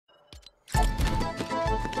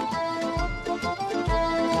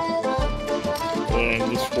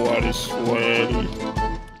Sweaty, sweaty.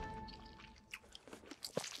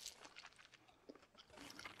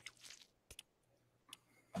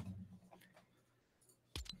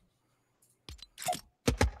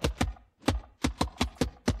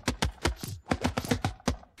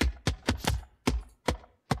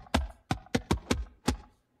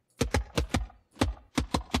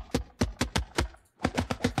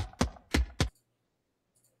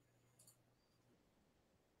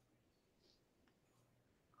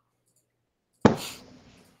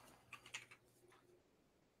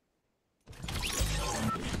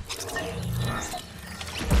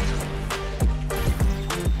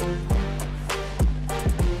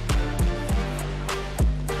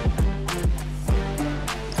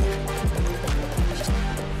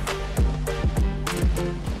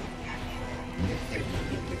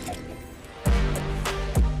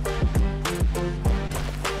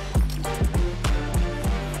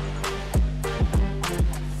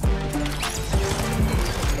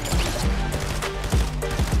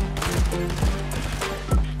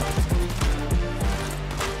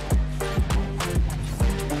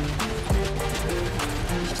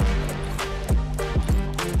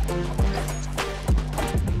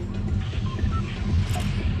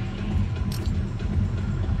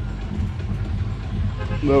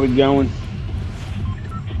 Where we going?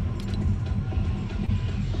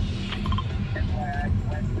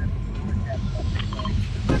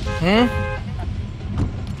 Hmm?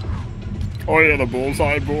 Oh yeah, the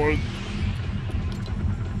bullseye board.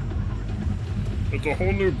 It's a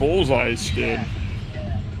whole new bullseye skin.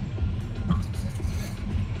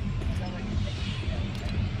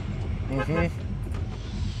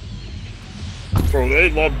 Bro, they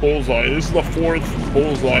love bullseye. This is the 4th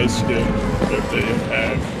bullseye skin that they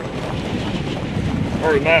have.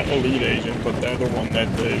 Or not Elite Agent, but the other one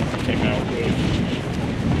that they came out with.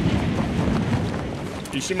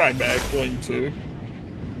 You see my back bling too?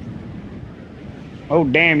 Oh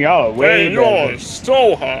damn, y'all are way Hey, y'all are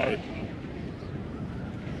so high.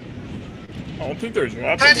 I don't think there's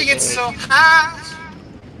weapons. How'd you get so high?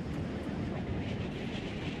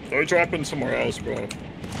 They're dropping somewhere else, bro.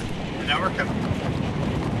 Now we're coming.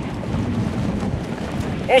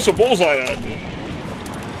 Also, bullseye at me.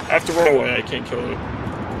 I have to run away, I can't kill it.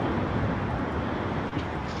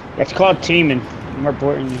 That's called teaming. I'm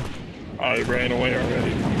reporting you. I ran away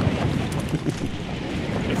already.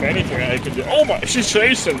 If anything, I can do. Oh my, she's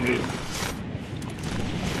chasing me.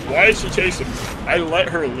 Why is she chasing me? I let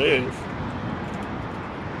her live.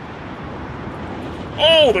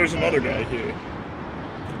 Oh, there's another guy here.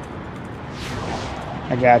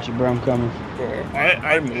 I got you, bro. I'm coming. Bro,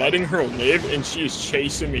 I'm letting her live, and she's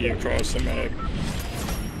chasing me across the map.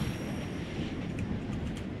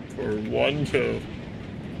 For 1 kill.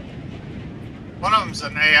 One of them's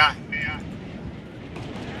an AI.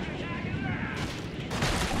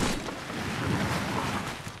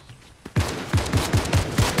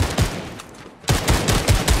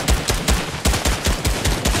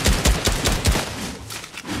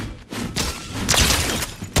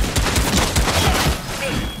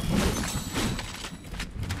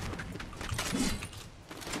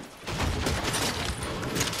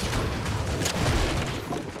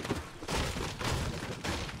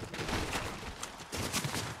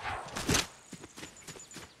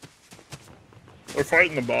 We're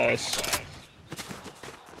fighting the boss.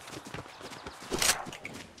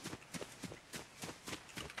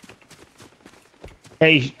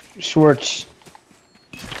 Hey, Schwartz.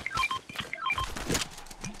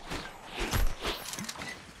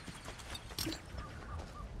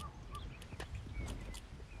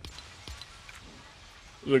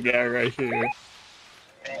 There's a guy right here.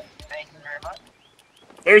 Thank you very much.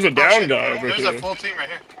 There's a down guy over There's here. a full team right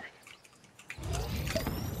here.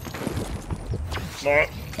 Not.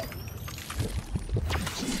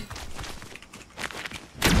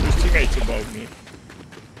 There's teammates above me.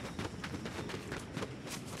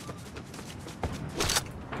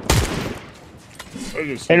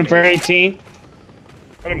 Hit him for 18.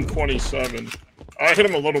 Hit him 27. I hit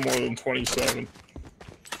him a little more than 27.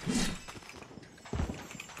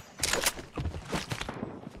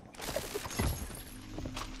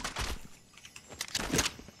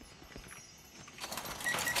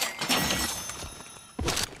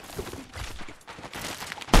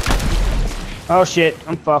 Oh shit,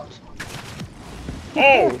 I'm fucked.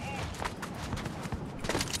 Oh!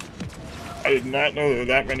 I did not know there were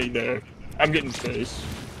that many there. I'm getting chased.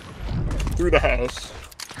 Through the house.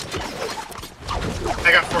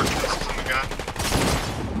 I got 4 kills on the guy.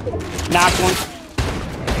 Knocked one.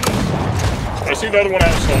 I see the other one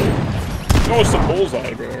outside. No, it's the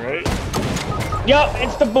bullseye, bro, right? Yup,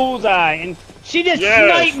 it's the bullseye. And She just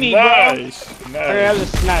Yes, sniped me, nice. bro. That Nice.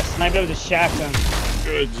 was not a snipe, that was a shotgun.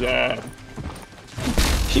 Good job.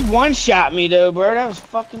 She one-shot me though, bro. That was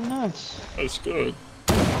fucking nuts. That's good.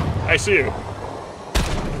 I see you.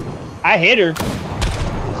 I hit her.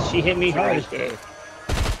 She hit me She's hard. right there.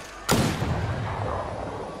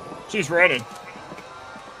 She's running.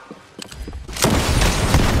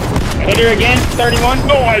 Hit her again, 31.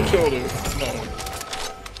 No, I killed her. No.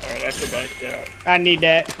 Alright, that's a back out. I need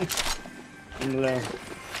that. I'm low.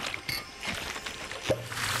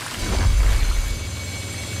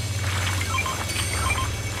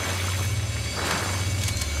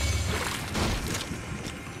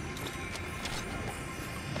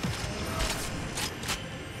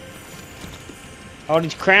 All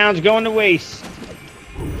these crowns going to waste.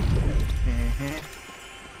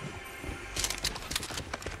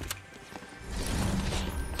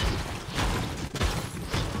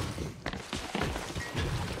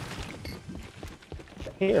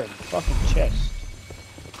 Here, fucking chest.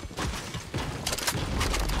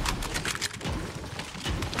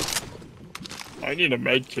 I need a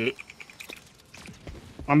med kit.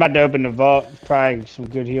 I'm about to open the vault. Probably some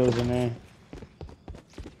good heals in there.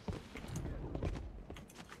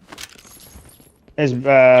 There's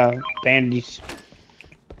bandies.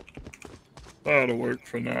 That'll work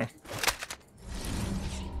for now.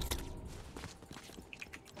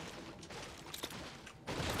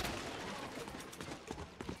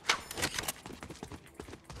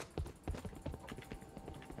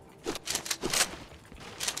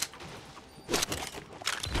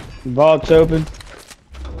 Vault's open.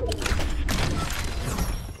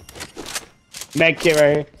 Med kit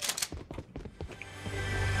right here.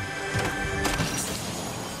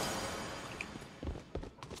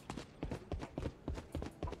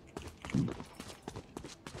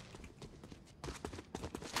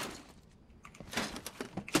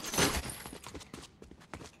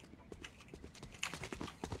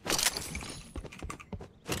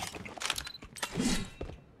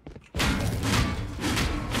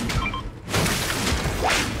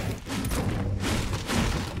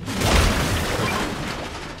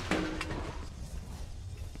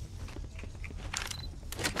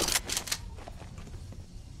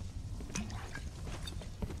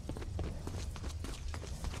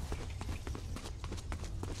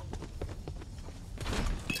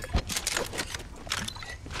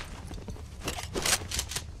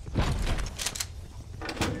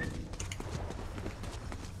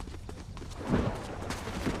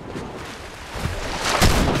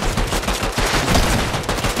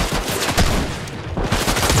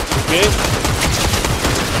 Good.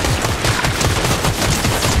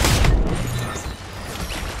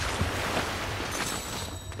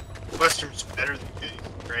 Western's better than good.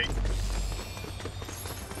 Great.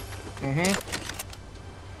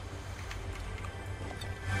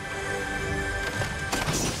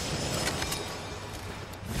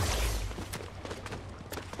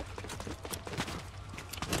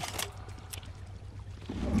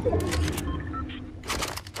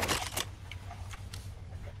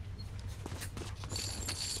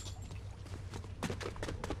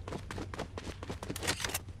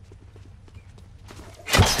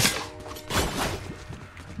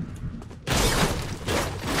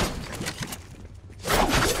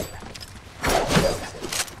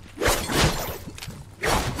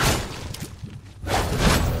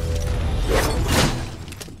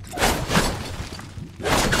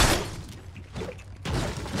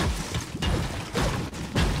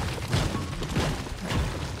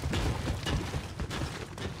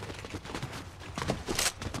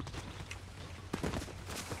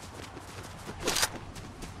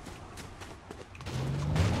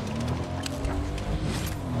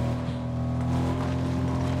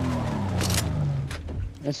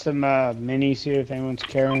 There's some minis here if anyone's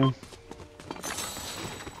carrying them.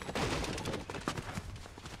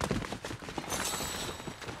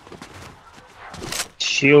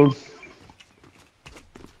 Shield.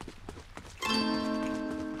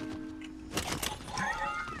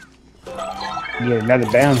 Get another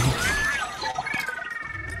bounty.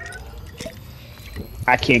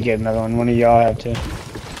 I can't get another one. One of y'all have to.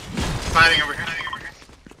 Fighting over here.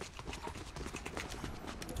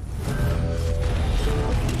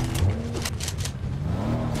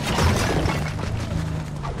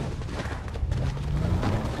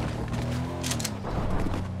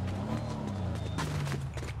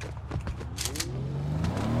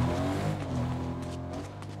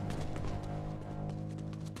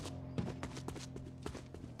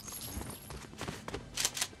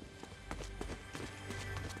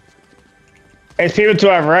 There's people to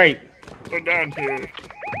our right. Go down here.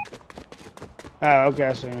 Oh, okay,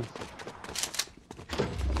 I see him.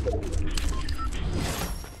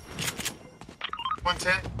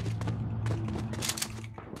 110.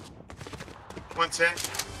 110.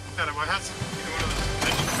 Got him. I had some. Either one of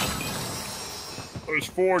those. There's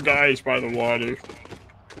 4 guys by the water.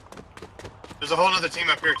 There's a whole other team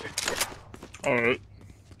up here too. Alright.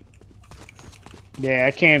 Yeah,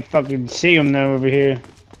 I can't fucking see them though over here.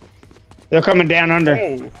 They're coming down under.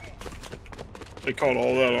 Oh! They caught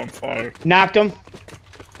all that on fire. Knocked them.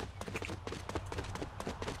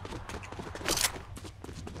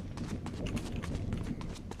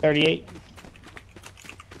 $38.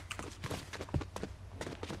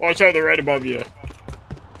 Watch out, they're right above you.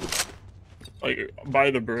 Like, by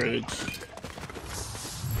the bridge.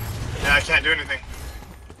 Yeah, I can't do anything.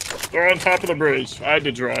 They're on top of the bridge. I had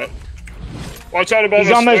to drop. Watch out above He's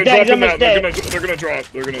us. almost They're dead, he's dropping almost down. dead. They're gonna drop.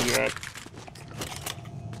 They're gonna drop.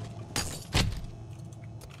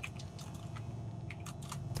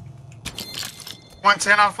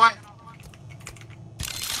 $110 on flight.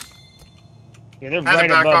 Yeah, they're I had to right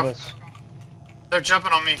back above off. us. They're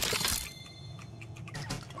jumping on me.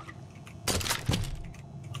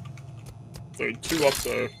 There are 2 up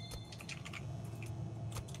there.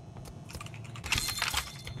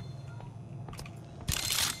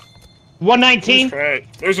 $119. 119.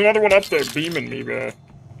 There's another one up there beaming me, bro.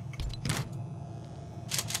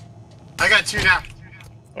 I got 2 down.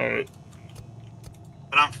 Alright.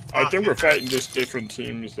 But I think we're fighting just different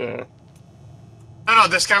teams, No, no,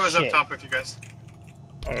 this guy was Shit. up top with you guys.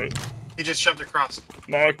 Alright. He just jumped across.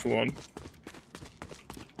 Knocked one.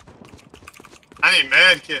 I need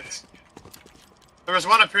med kits. There was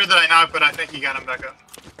one up here that I knocked, but I think he got him back up.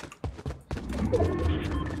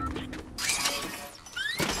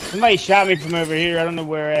 Somebody shot me from over here. I don't know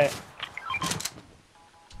where at.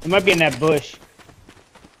 It might be in that bush.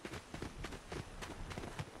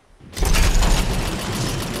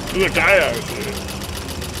 There's a guy out there.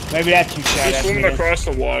 Maybe that's who shot He's at swimming me. across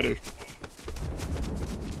the water.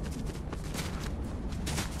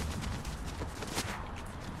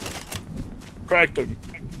 Cracked him.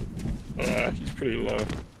 He's pretty low.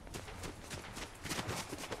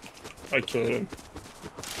 I killed him.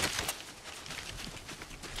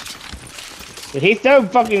 Did he throw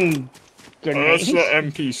fucking That's grenades? the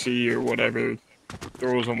NPC or whatever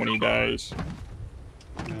throws him when he dies.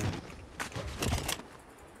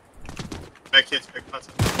 Med kits, big butts.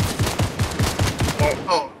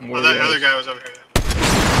 Oh, Oh, that other guy was over here.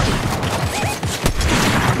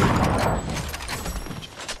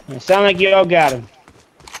 It sound like you all got him.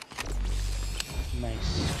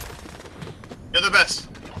 Nice. You're the best.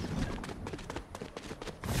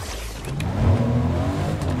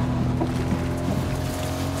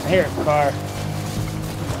 I hear a car.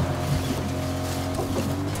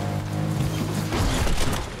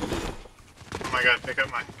 Oh my god, pick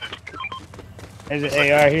up my... There's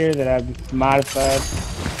an AR here that I've modified.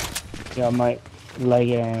 Y'all might like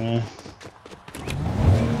it, I don't know.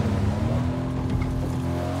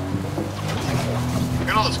 Look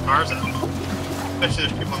at all those cars out there. Especially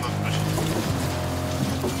there's people on those bushes.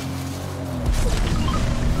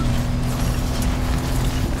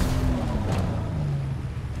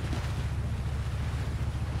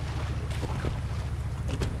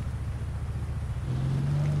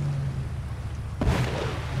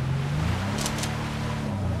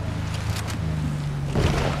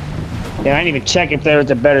 Yeah, I didn't even check if there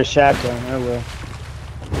was a better shotgun. Oh well.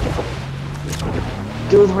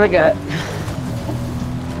 Do with what I got.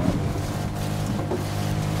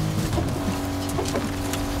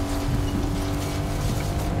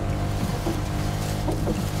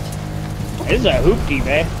 This is a hoopty,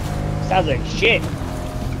 man. Sounds like shit.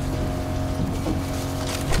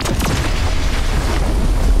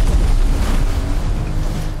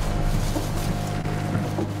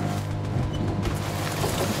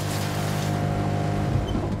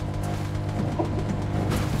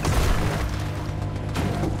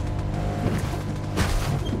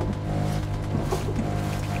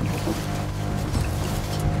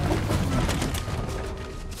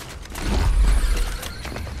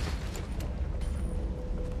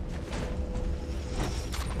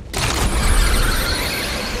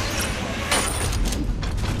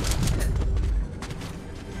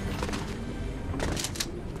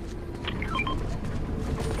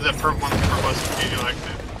 The purple one, the purple was you like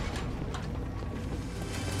that.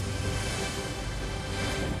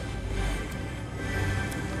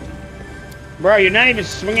 Bro, you're not even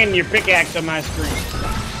swinging your pickaxe on my screen.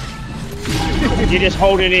 You're just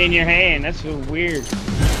holding it in your hand. That's so weird.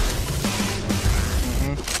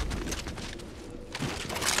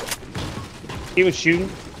 He was shooting.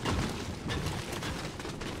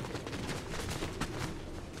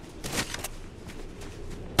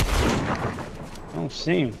 I don't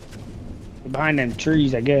see him. Behind them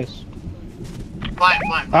trees, I guess. Flying.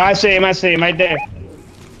 Oh, I see him right there.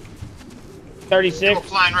 36. People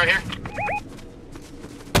flying right here.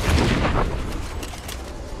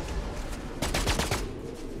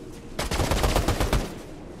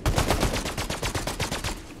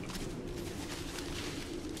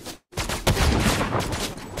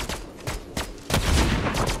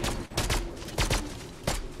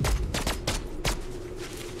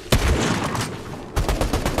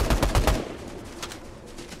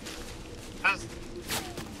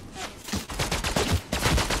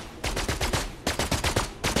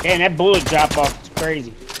 Man, that bullet drop off is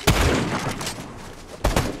crazy.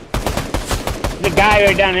 The guy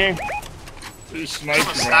right down there. He's sniping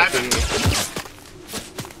right there.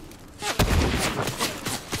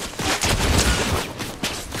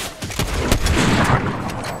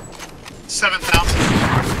 7,000.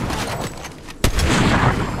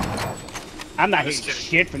 I'm not hitting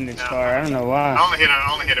shit from this far. I don't know why. I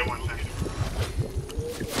only hit it one time.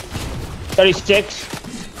 36.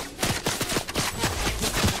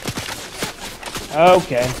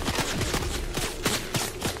 Okay.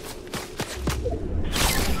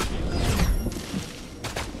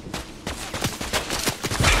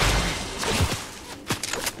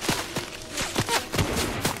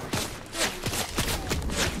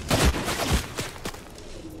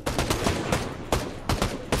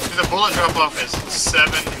 The bullet drop off is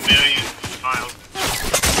 7 million miles.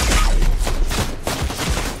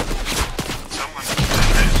 Someone,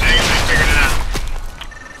 they figured it out.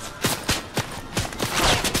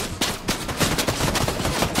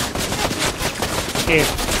 Here.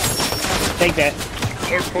 Take that.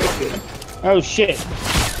 Oh shit.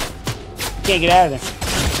 Can't get out of there.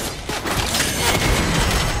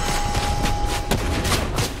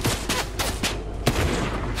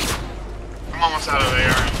 I'm almost out of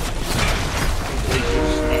there.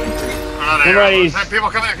 Somebody's... Hey, people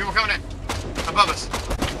coming in, above us.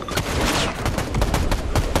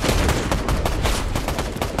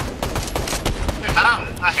 Dude,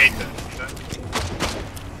 I hate that.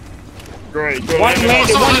 Great. One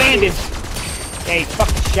landed. Hey,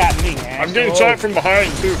 fucking shot me, man. I'm getting shot from behind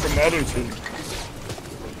too, from the other team.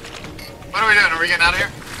 What are we doing? Are we getting out of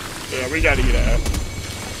here? Yeah, we gotta get out.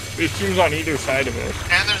 There's teams on either side of us.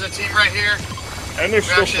 And there's a team right here. And they're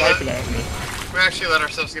still sniping at me. We actually let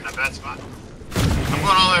ourselves get in a bad spot. I'm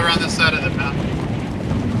going all the way around this side of the map.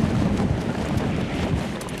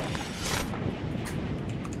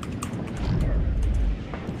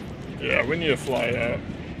 Yeah, we need to fly out.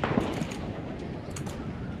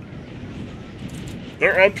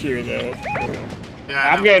 They're up here though.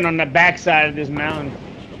 Yeah, I'm getting on the back side of this mountain.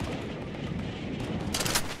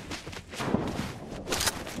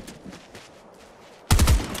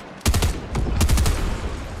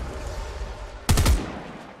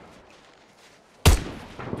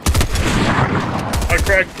 I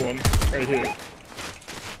cracked one right here.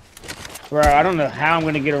 Bro, I don't know how I'm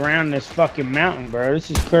gonna get around this fucking mountain, bro. This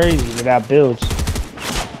is crazy without builds.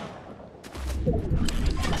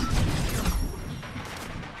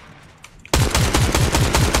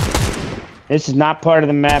 This is not part of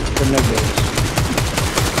the map for no builds.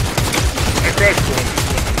 I cracked one.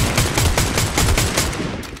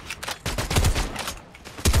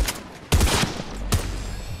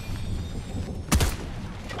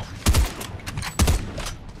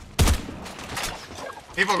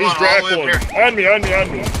 people He's going all the way up grappling. here.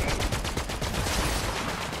 On me.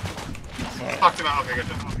 Fucked him out. Okay, good.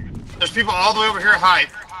 There's people all the way over here high.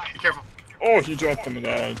 Be careful. Oh, he dropped them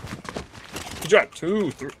down. He dropped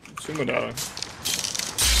two down.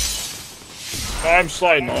 I'm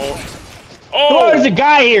sliding all. Oh, there's a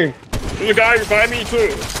guy here. There's a guy by me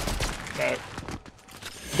too. No.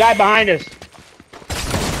 Guy behind us.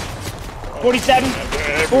 47,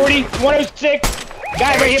 40, 106.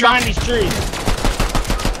 Guy right here behind these trees.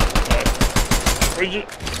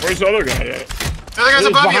 Where's the other guy at? The other guy's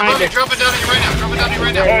above you, behind us. dropping down on you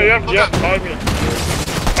right now. Oh, yep, Look up. behind me.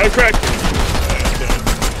 I cracked him.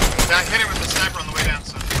 Yeah, I hit him with the sniper on the way down,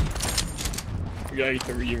 so. We gotta get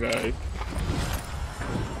the revive.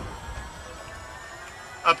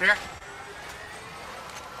 Up here.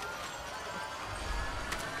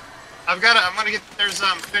 I'm gonna get, there's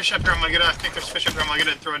fish up here, I think there's fish up here, I'm gonna get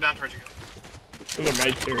it and throw it down towards you. There's a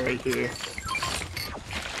mic here right here.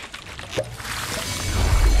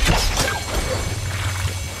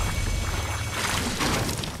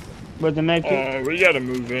 But the medkit. We gotta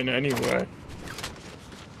move in anyway.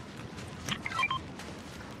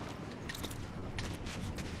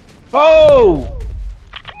 Oh!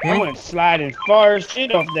 I went sliding far as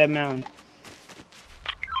shit off that mountain.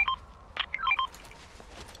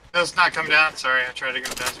 Let's not come down, sorry, I tried to go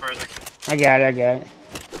down as far as I could. I got it, I got it.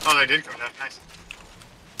 Oh, they did come down. Nice.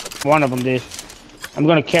 One of them did. I'm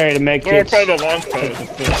gonna carry the med Go kits. by the launch pad.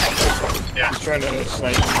 Yeah. He's trying to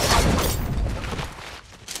snipe me.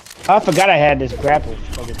 Oh, I forgot I had this grapple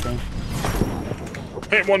fucking thing.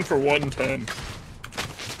 Hit one for 110.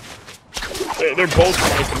 They're both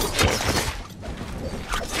sniping still.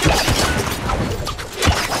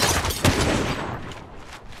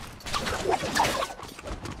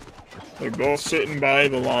 They're both sitting by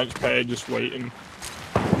the launch pad just waiting.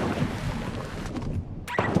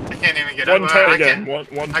 I can't even get up. 110 I again.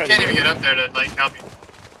 can't, 110 I can't even again. get up there to like help you.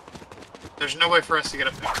 There's no way for us to get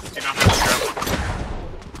up there. You don't have to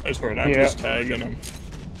grab. I swear, I'm Yeah. just tagging them.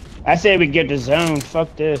 I say we get the zone.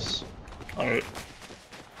 Fuck this. Alright.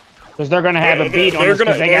 Because they're gonna have a beat on us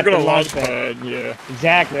because they got the launch pad. Yeah.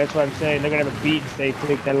 Exactly, that's what I'm saying. They're gonna have a beat if they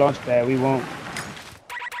take that launch pad. We won't.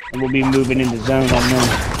 And we'll be moving in the zone on them.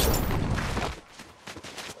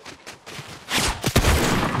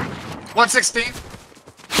 116.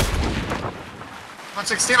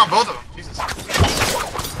 116 on both of them. Jesus.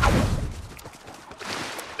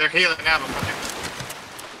 They're healing now, but fucking.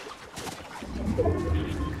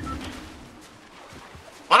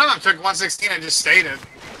 One of them took 116 and just stayed it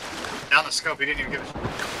down the scope. He didn't even give a shit.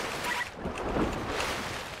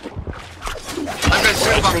 I've been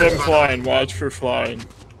shooting Watch for them bumpers, flying. Watch for flying.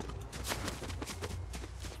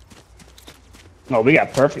 No, we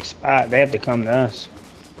got perfect spot. They have to come to us.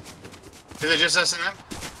 Is it just us and them?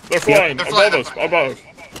 They're flying. they're Above flying, us. Above.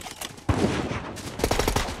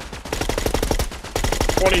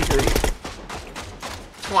 23.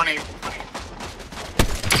 20.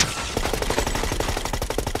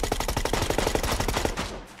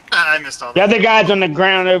 I missed all The that. other guy's on the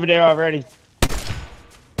ground over there already.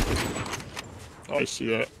 I see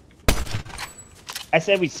that. I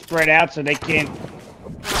said we spread out so they can't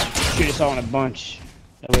shoot us all in a bunch.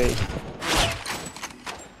 That way.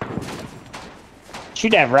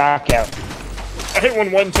 Shoot that rock out. I hit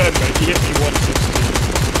one 110, but he hit me 116.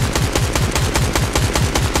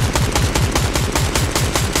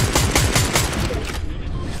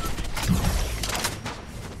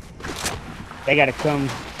 They gotta come.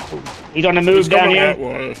 He's on the move down coming here. that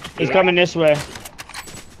way. He's Yeah. coming this way.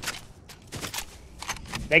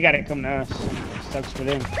 They gotta come to us. Sucks for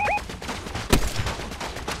them.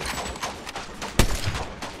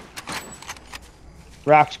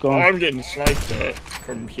 Rock's Oh, going. I'm getting sniped at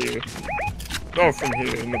from here. No, from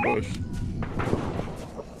here in the bush.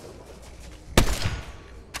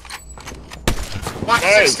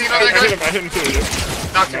 Nice. 116 I on that hit him. guy. I hit him too.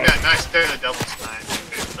 Yeah. Knocked him down. Nice. They're the double snipe.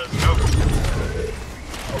 Let's go.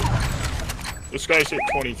 This guy's hit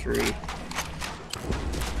 23.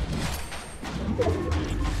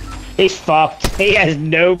 He's fucked. He has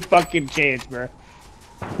no fucking chance, bro.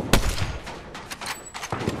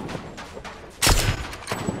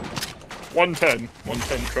 One ten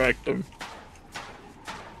cracked him.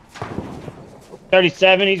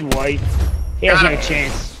 37, he's white. He has no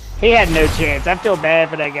chance. He had no chance. I feel bad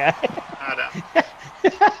for that guy.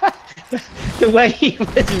 The way he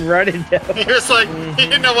was running though. He was like, he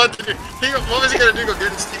didn't know what to do. What was he gonna do? Go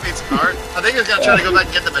get his teammate's card? I think he was gonna try to go back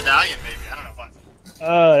and get the medallion, maybe. I don't know what.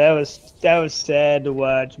 Oh, that was sad to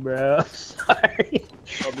watch, bro. Sorry.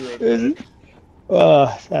 I'll be right back.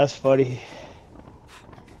 Oh, that's funny.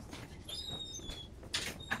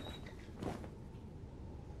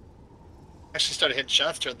 I actually started hitting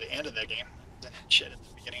shots toward the end of that game. Then shit at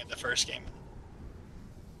the beginning of the first game.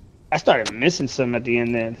 I started missing some at the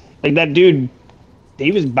end then. Like that dude,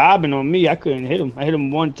 he was bobbing on me. I couldn't hit him. I hit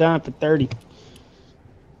him one time for 30.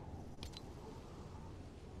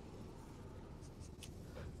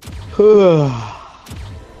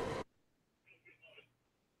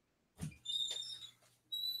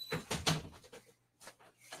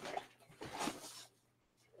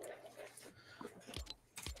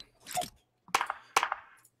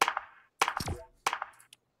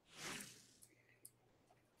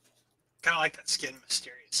 Kind of like that skin,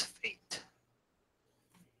 Mysterious Fate.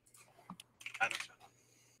 I don't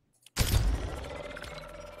know.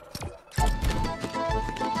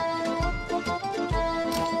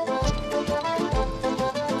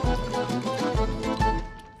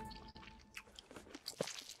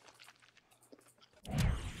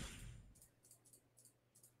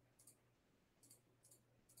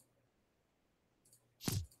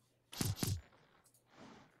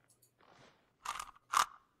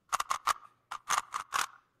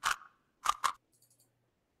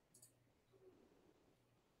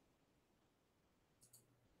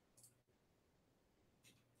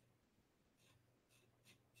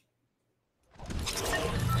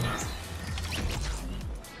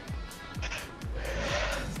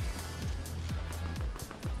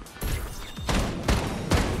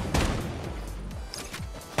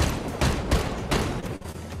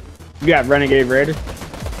 You got Renegade Raider.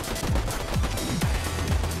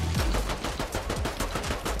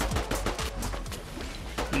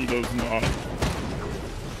 He does not.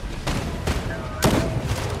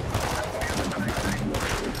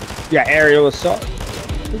 You got Aerial Assault.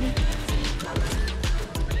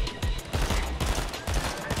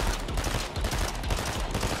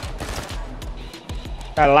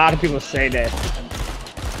 A lot of people say that.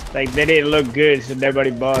 Like, they didn't look good, so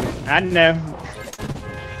nobody bought it. I know.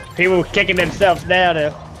 People were kicking themselves down,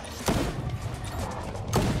 though.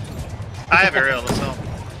 I have aerial assault.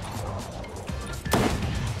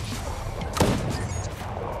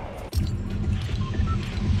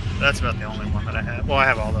 That's about the only one that I have. Well, I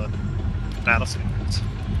have all the battle secrets.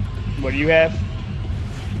 What do you have?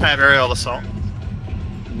 I have aerial assault.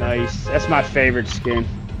 Nice. That's my favorite skin.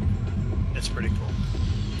 It's pretty cool.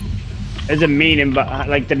 There's a meaning, but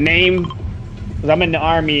like the name, because I'm in the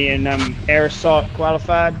army and I'm air assault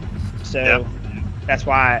qualified, so Yep. that's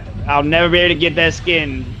why I'll never be able to get that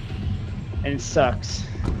skin, and it sucks.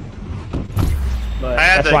 But I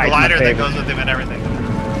had that's the why it's my glider that favorite. goes with him and everything.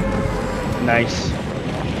 Nice.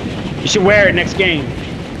 You should wear it next game.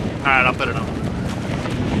 Alright, I'll put it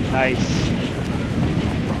on. Nice.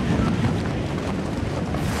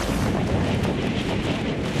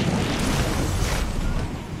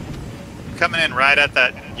 Coming in right at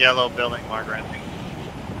that yellow building, Margaret.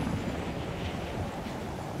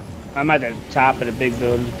 I'm at the top of the big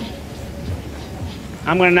building.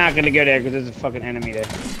 I'm not gonna go there because there's a fucking enemy there.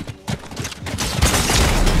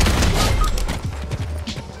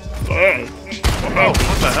 Oh,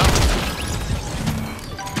 what the hell?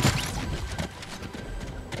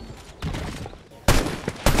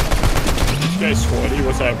 This guy's sweaty.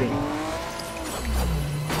 What's happening?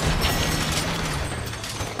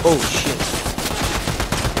 Oh shit.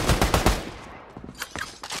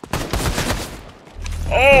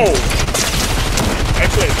 Oh!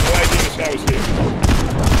 Actually, I had no idea this guy was here.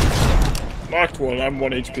 Knocked one. I'm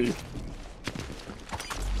 1 HP.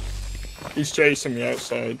 He's chasing me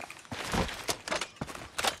outside.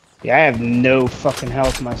 Yeah, I have no fucking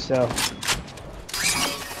health myself.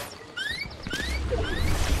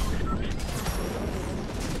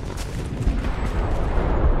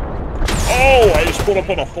 Oh! I just pulled up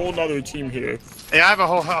on a whole nother team here. Yeah, I have a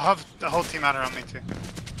whole team out here on me too.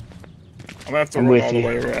 I'm gonna have to I'm run with all the you.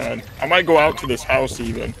 way around. I might go out to this house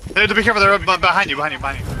even. Hey, be careful, they're behind you.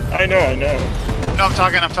 I know. No, I'm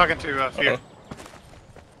talking to Fear.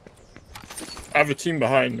 I have a team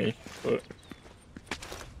behind me, but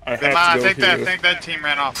I have I to go here. think that team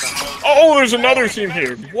ran off. Though. Oh, there's another team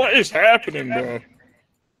here. What is happening, bro?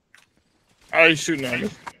 Oh, he's shooting at me.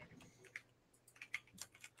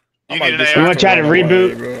 You I might need an just AR. have You wanna try to run away,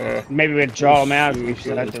 reboot? bro. Maybe we'll draw them out if we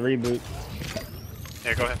still have to reboot.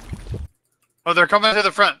 Yeah, go ahead. Oh, they're coming to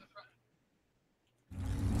the front.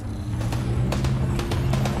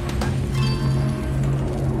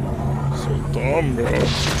 So dumb, bro.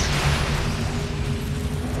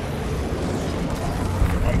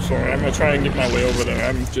 I'm sorry. I'm gonna try and get my way over there.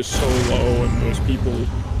 I'm just so low, and there's people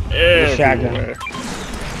everywhere.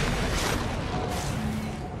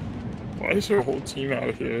 Why is there a whole team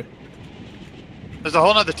out here? There's a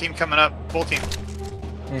whole other team coming up. Full team.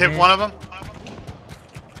 Hit one of them.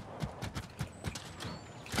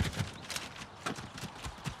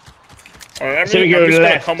 Alright, So we I'm go just gonna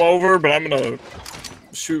left. come over, but I'm gonna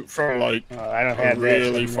shoot from like I don't have that.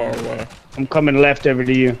 really far away. I'm coming left over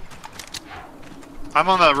to you. I'm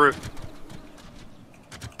on the roof.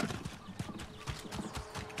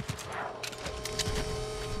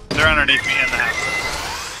 They're underneath me in the house.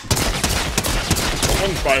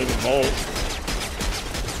 Someone's by the vault.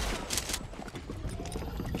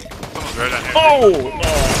 Someone's right down here. Oh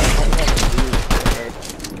no!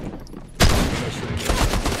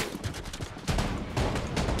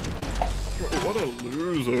 What a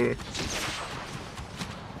loser!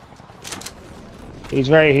 He's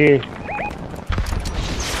right here.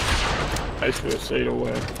 I should have stayed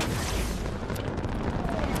away.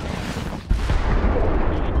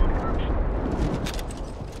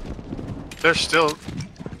 They're still.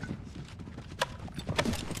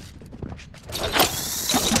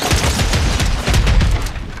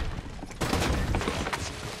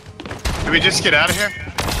 Did we just get out of here?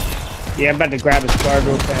 Yeah, I'm about to grab his car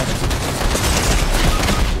real fast.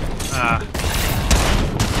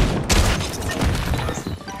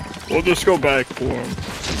 We'll just go back for him.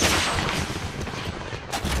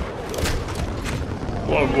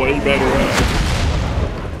 We'll have way better at.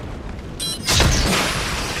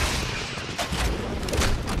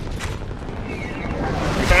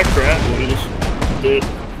 Crap, we just did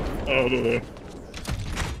out of there.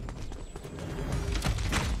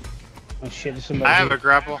 Oh shit, there's somebody I have here. a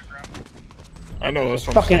grapple. I know this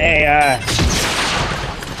one. Fucking AI.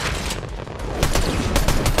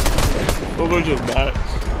 Those are just bots.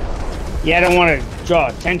 Yeah, I don't want to draw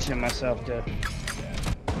attention to myself, though.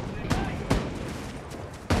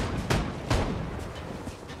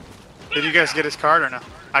 Did you guys get his card or no?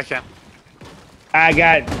 I can. I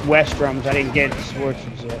got Westrum's. I didn't get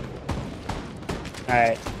Schwartz's yet.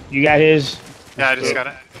 Alright. You got his? Yeah, I just got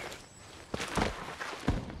it.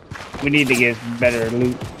 We need to get better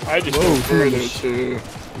loot. I just go further to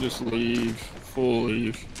just leave. Full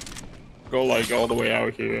leave. Go like all the way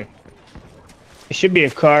out here. There should be a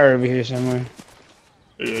car over here somewhere.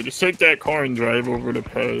 Yeah, just take that car and drive over to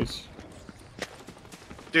Pez.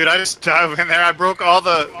 Dude, I just dove in there. I broke all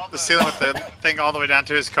the ceiling with the thing all the way down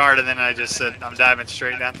to his card, and then I just said, I'm diving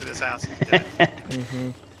straight down to this house.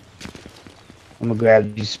 I'm gonna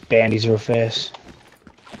grab these bandies real fast.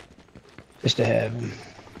 Just to have them.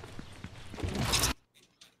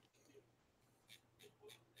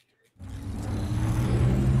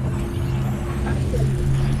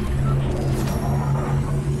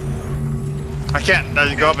 I can't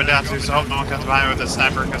go up and down too, so I hope no one comes behind me with a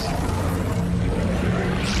sniper. Cause...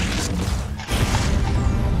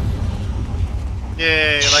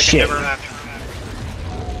 Yay, like Shit. it never happened.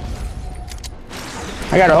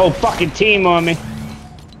 I got a whole fucking team on me.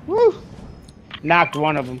 Woo! Knocked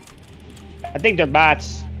one of them. I think they're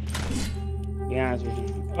bots. To be honest with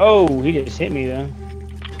you. Oh, he just hit me though.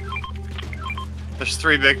 There's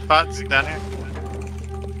 3 big pots down here.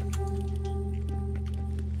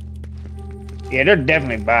 Yeah, they're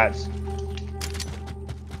definitely bots.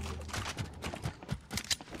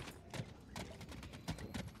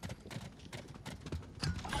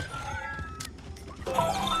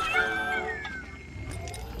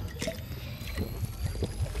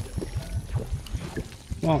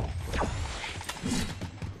 Whoa.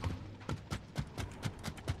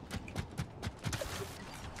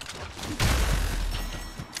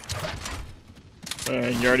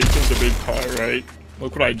 You already took the big car, right?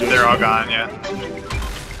 Look what I did. They're all gone, yeah.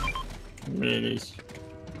 Minis.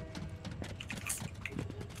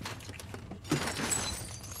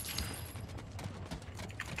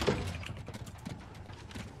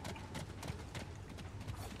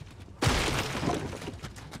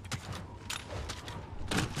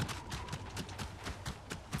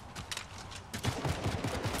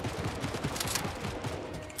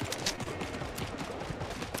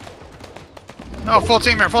 Oh, full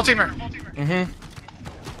teamer, full teamer.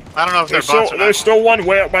 I don't know if they're bots or There's not. still one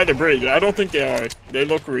way up by the bridge. I don't think they are. They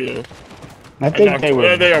look real. I think they were.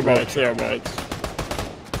 Yeah, they are bots. They are bots.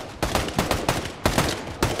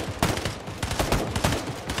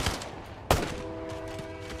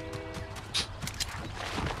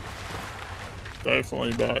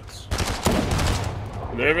 Definitely bots.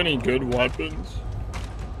 Do they have any good weapons?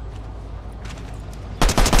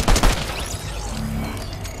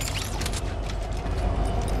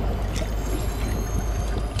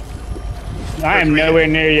 I am nowhere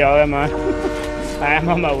near y'all, am I? I am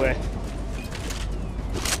on my way.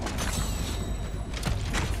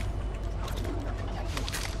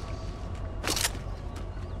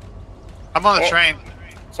 I'm on the train.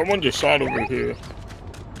 Someone just shot over here.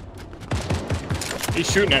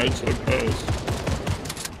 He's shooting at each other.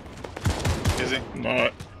 Is he?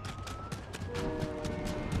 Not.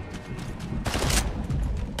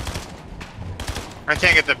 I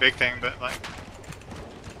can't get the big thing, but like...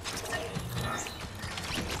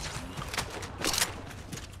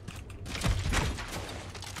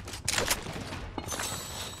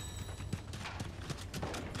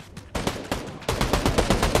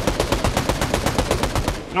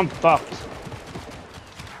 I'm fucked.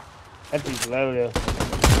 That thing's low though.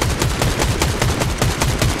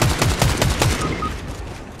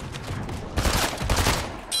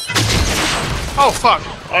 Oh, fuck!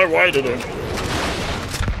 I whited him.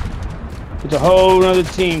 There's a whole other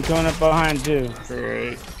team coming up behind too.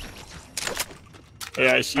 Alright.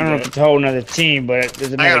 Yeah, I see I don't know if that. it's a whole other team, but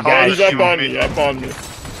there's I another got a guy. whole He's up team on on me, me. up on me.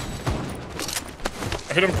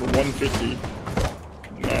 I hit him for 150.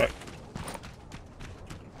 Not.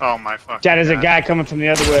 Oh my fuck. Chad, there's a guy coming from the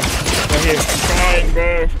other way. Right here. I'm trying,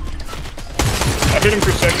 bro. I hit him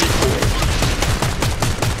for 74.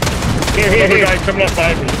 Here, Another here. guy coming up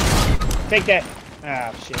by me. Take that.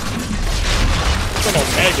 Ah, shit. It's an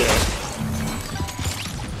Omega.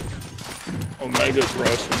 Omega's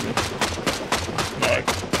rushing me.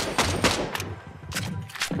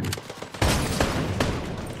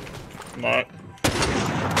 Not.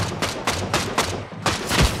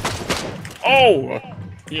 Oh!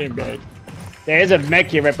 He ain't bad. There's a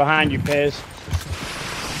mech here right behind you, Pez.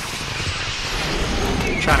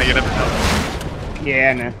 trying to get up and help.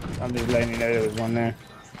 Yeah, I know. I'm just letting you know there was one there.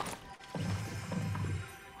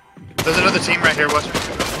 There's another team right here, Western.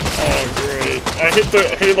 Oh, great. I hit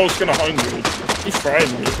the Halo skin 100. He's fried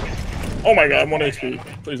me. Oh my god, I'm 1 HP.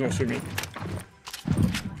 Please don't shoot me.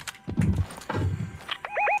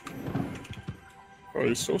 Oh,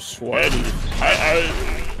 he's so sweaty.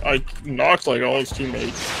 I knocked like all his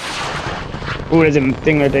teammates. Ooh, there's a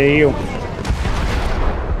thing right there, heal.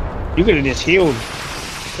 You could have just healed.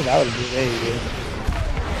 I would have just, there you go.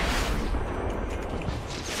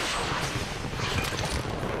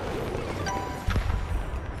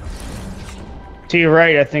 To your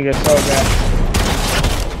right, I think I saw that.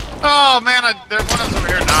 Oh man, there's one of them over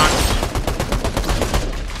here knocked.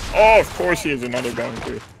 Oh, of course he has another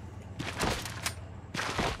bunker.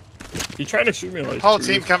 He tried to shoot me like Whole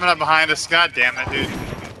team coming up behind us. God damn it, dude.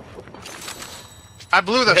 I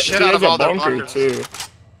blew the shit He out has of a all their bunker bunkers. too.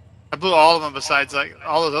 I blew all of them besides, like,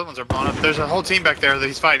 all of those ones are blown up. There's a whole team back there that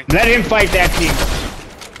he's fighting. Let him fight that team.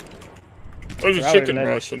 There's a chicken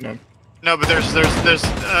rush in them. No, but there's two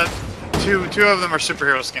of them are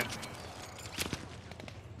superhero skin.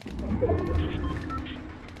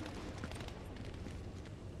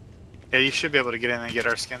 Yeah, you should be able to get in and get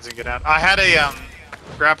our skins and get out. I had a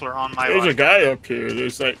grappler on my There's line. a guy up here.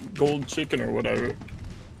 There's that gold chicken or whatever.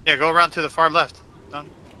 Yeah, go around to the far left. Done.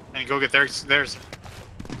 And go get theirs.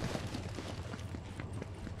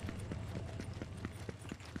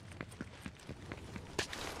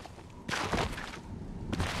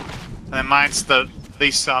 And then mine's the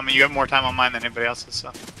least, I mean, you got more time on mine than anybody else's,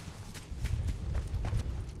 so.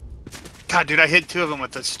 God, dude, I hit 2 of them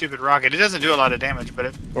with the stupid rocket. It doesn't do a lot of damage,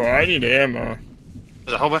 but Oh, I need ammo.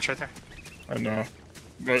 there's a whole bunch right there. I know.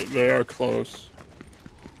 But they are close.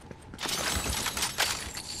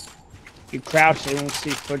 You crouch so you won't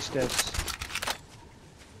see footsteps.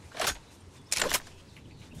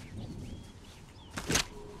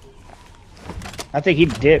 I think he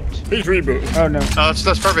dipped. He's rebooting. Oh no. Oh, that's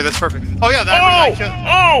perfect, that's perfect. Oh yeah, that Oh! killed.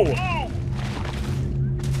 Oh!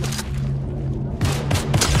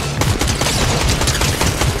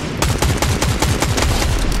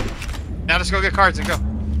 Now just go get cards and go.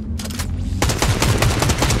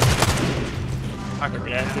 I'm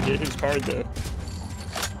gonna have to get his card though.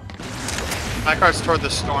 My card's toward the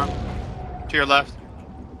storm. To your left.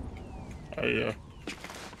 I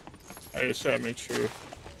just gotta make sure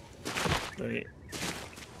they ain't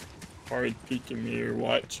hard peeking me or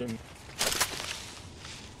watching.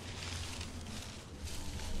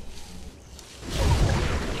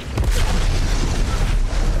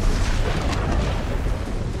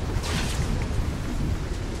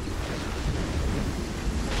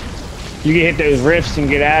 You can hit those rifts and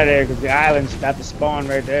get out of there because the island's about to spawn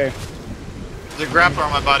right there. There's a grappler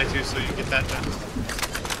on my body too, so you can get that done.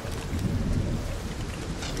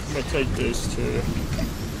 I'm gonna take this too.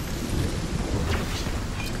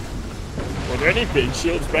 Were there any big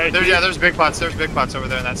shields back There's, here? yeah, there's big pots. There's big pots over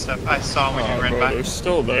there and that stuff. I saw when you ran bro, by. they're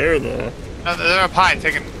still there though. No, they're up high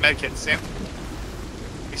taking medkits, see 'em?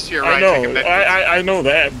 You see your I right know, taking medkits. I know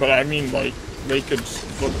that, but I mean like they could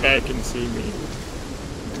look back and see me.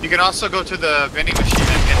 You can also go to the vending machine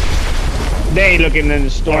and get. They ain't looking in the I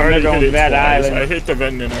storm. They're already going hit to it that twice. island. I hit the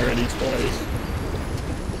vending already twice.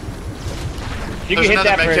 You There's can hit another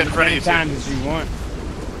that for medkit in as front of many you, too. times as you want.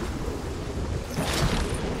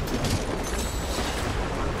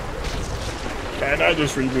 Can I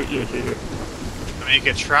just reboot you here? I mean, you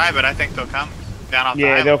could try, but I think they'll come down off the Yeah,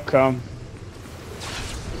 island. they'll come.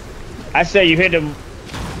 I say you hit them.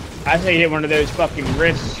 I say you hit one of those fucking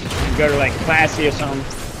rifts and go to like Classy or something.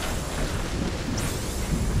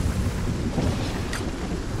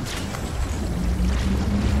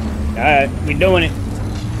 Alright, we doing it.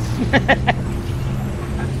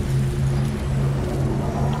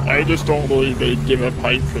 I just don't believe they'd give up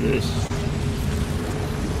hype for this.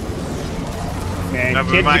 Man, No, but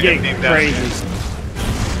we kids might are get getting named out. crazy.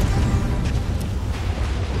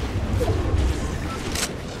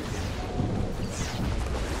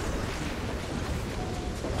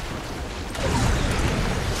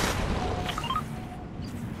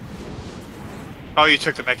 Oh, you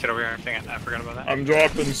took the medkit over here. Dang it, I forgot about that. I'm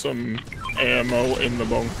dropping some ammo in the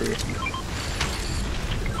bunker.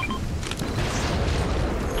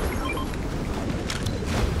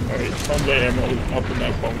 Alright, tons of ammo up in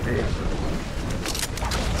that bunker.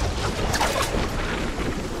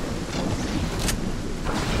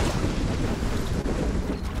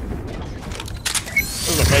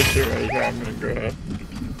 There's a medkit right here I'm gonna grab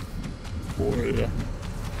for you.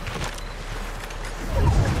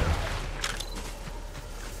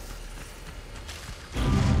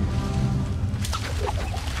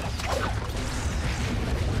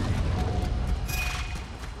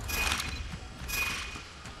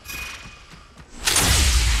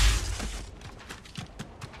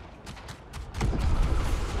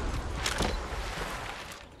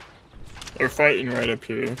 fighting right up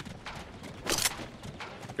here.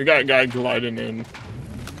 We got a guy gliding in.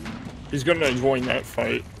 He's gonna join that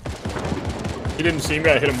fight. He didn't see me,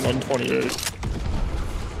 I hit him 128.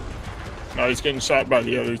 Now he's getting shot by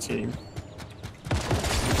the other team.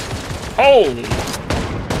 Holy!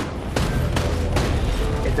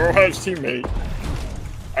 The bro has teammate.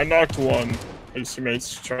 I knocked one. His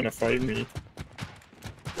teammate's trying to fight me.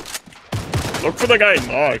 Look for the guy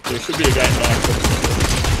knocked. There should be a guy knocked.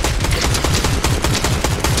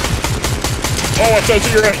 Oh, I thought to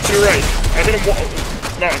your right, to your right. I hit him one.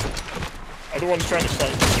 No. Other one's trying to snipe.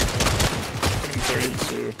 Hit him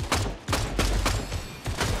 32.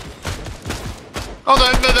 Oh,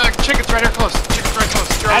 the chicken's right here close. Chicken's right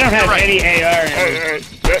close. I don't have right. any AR. Alright,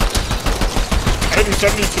 yep. I hit him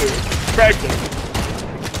 72. Cracked him.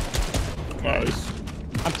 Nice.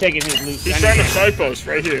 I'm taking his loot. He's trying to snipe us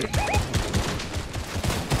right here.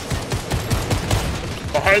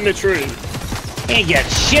 Behind the tree. He ain't got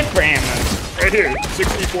shit for ammo. Right here.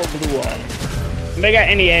 64 blue on him. They got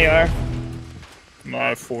any AR? No, I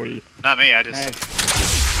have 40. Not me, I I just... have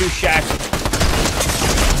 2 shots.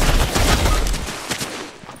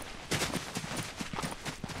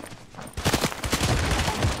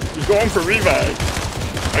 He's going for revive.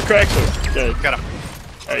 I cracked him. Okay. Got him.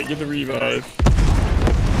 Alright, get the revive.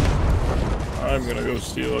 I'm gonna go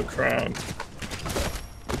steal a crown.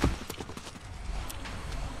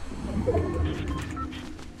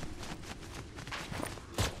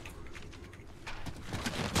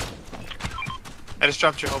 I just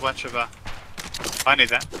dropped you a whole bunch of, I need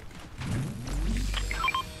that.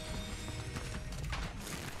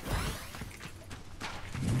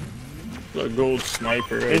 The gold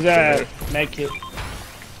sniper right There's there. a med kit.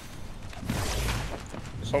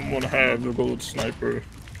 Someone have the gold sniper.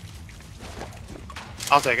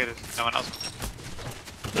 I'll take it if no one else.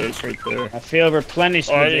 Yeah, it's right there. I feel replenished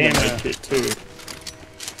Oh, I with need a ammo. med kit too.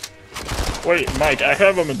 Wait, Mike, I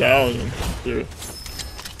have a medallion. Here.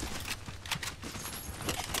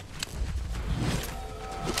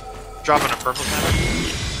 Dropping a purple sniper?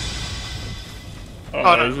 Oh,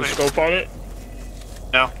 no, there's a wait. scope on it?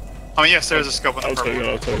 No. Oh, yes, there's a scope on the I'll purple. take it,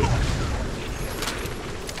 I'll take it.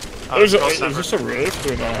 Oh, There's gold is sniper. this a rift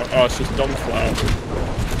or not? Oh, it's just dumb flat.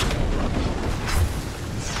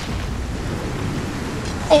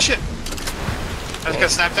 Oh, shit! I just got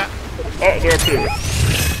sniped at. Oh, they're up here.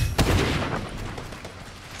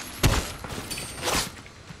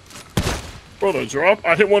 Bro, the drop?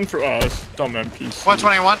 I hit one for us. Dumb NPC.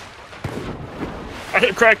 121. I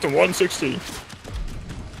hit cracked him 160.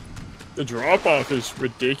 The drop off is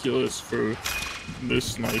ridiculous for this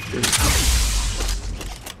sniper.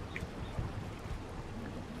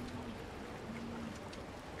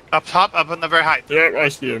 Up top, up on the very height. Yep, I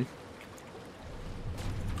see him.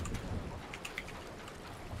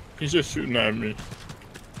 He's just shooting at me.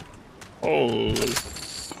 Holy.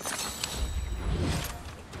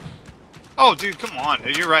 Oh, dude, come on.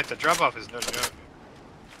 You're right, the drop off is no joke.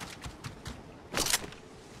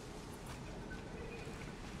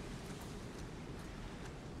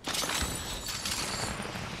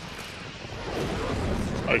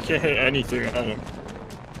 I can't hit anything on him.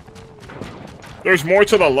 There's more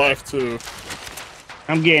to the left, too.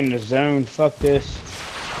 I'm getting the zone. Fuck this.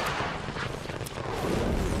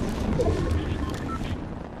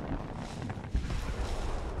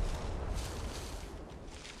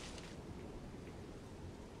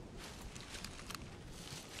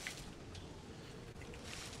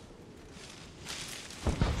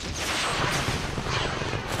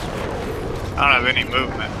 I don't have any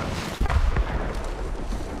movement.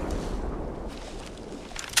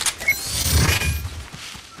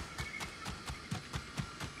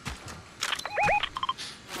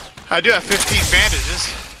 I do have 15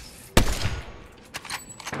 bandages.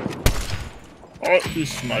 Oh,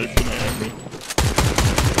 he's sniping at me.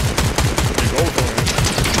 They go for it.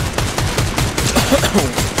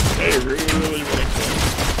 They really want to kill me.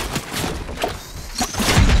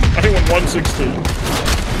 I hit one 116.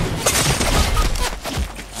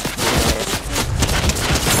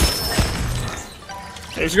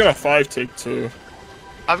 He's got a 5 take too.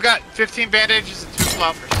 I've got 15 bandages and 2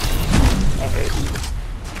 floppers. Okay.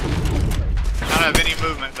 I don't have any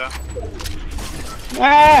movement though.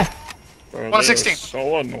 Ah! Bro, they are 116.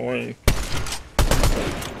 so annoying.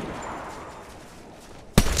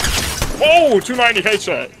 Oh, 290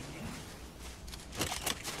 headshot.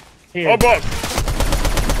 Here. Up, up.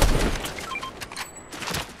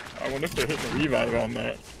 I wonder if they're hitting the revive on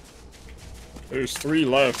that. There's 3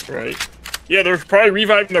 left, right? Yeah, they're probably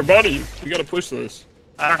reviving their buddy. We gotta push this.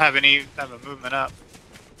 I don't have any type of movement up.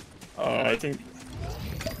 I think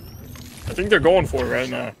they're going for it right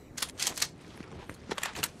now.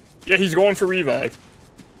 Yeah, he's going for revive.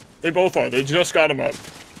 They both are. They just got him up.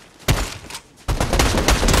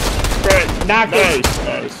 Great. Knocked him.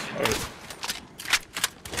 Nice.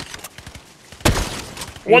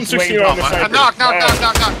 116 on the sniper. Knock.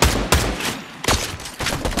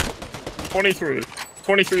 23.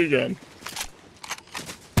 23 again.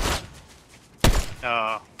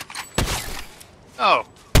 Oh.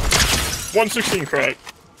 116 crack.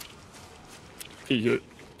 Peek it,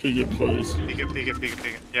 please. Peek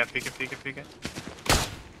it. Yeah, peek it.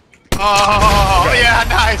 Oh, yeah,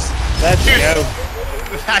 nice. Let's Dude, go.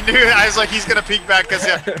 I was like, he's gonna peek back because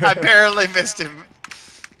I barely missed him.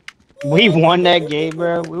 We won that game,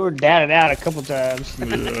 bro. We were down and out a couple times.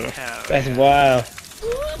 Yeah. That's wild.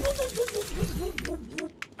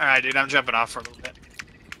 Alright, dude, I'm jumping off for a little bit.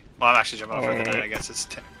 Well, I'm actually jumping off for the night, I guess it's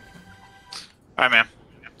 10. Alright, man.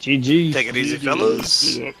 GG. Take it easy,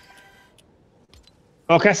 fellas. Yep.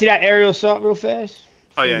 Oh, can I see that aerial assault real fast?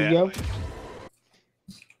 Oh, There yeah. you go. Let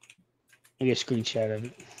me get a screenshot of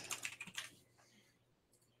it.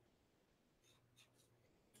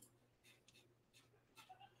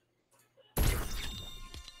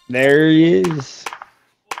 There he is.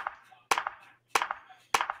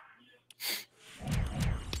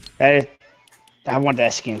 I want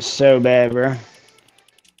that skin so bad, bro.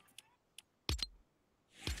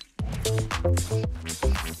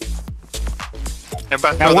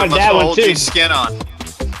 Everybody I throw want the that one, OG too. skin on.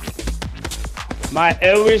 My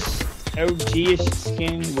OG-ish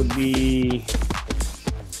skin would be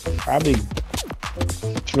probably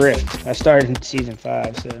Drift. I started in season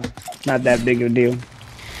 5, so not that big of a deal.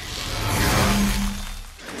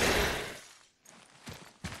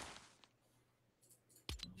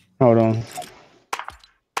 Hold on.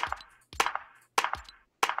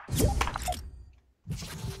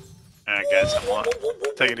 Alright, guys, I'm on.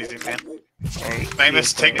 Take it easy, man.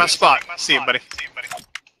 Famous, take my spot. See you, buddy.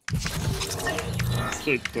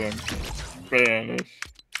 Kick them. Vanish.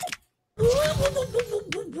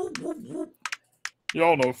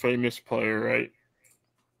 Y'all know famous player, right?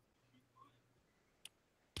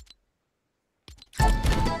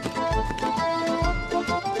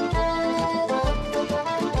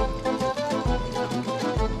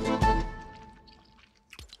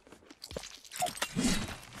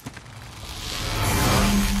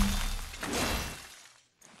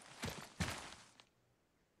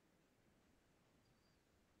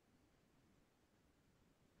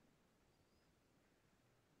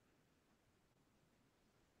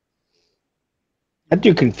 That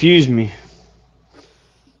dude confused me.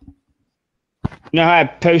 You know how I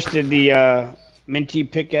posted the Minty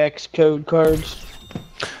Pickaxe code cards?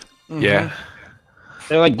 Yeah.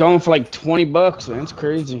 They're like going for like $20, man. It's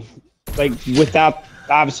crazy. Like without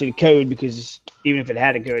obviously the code, because even if it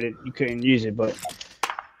had a code, you couldn't use it. But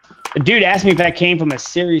a dude asked me if that came from a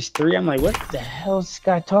Series 3. I'm like, what the hell is this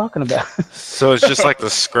guy talking about? So it's just like the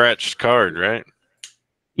scratched card, right?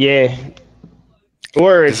 Yeah.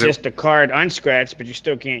 Or it's Is it- just a card unscratched, but you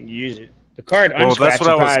still can't use it. The card Well, unscratched that's what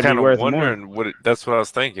I would was probably kind be of worth wondering. more. That's what I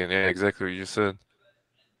was thinking. Yeah, exactly what you said.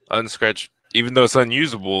 Unscratched, even though it's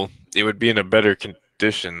unusable, it would be in a better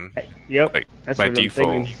condition. Yep. Like, That's by what I'm default.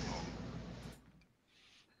 thinking.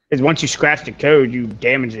 Because once you scratch the code, you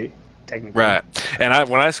damage it, technically. Right. And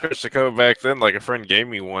when I scratched the code back then, like a friend gave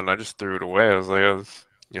me one, I just threw it away. I was like,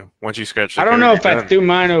 once you scratch the I code, don't know if you're I done. threw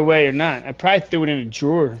mine away or not. I probably threw it in a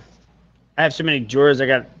drawer. I have so many drawers. I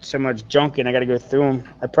got so much junk in. I got to go through them.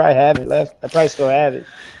 I probably have it left. I probably still have it.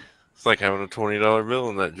 It's like having a $20 bill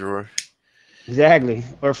in that drawer. Exactly.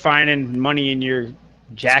 Or finding money in your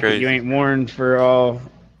jacket you crazy. ain't worn for all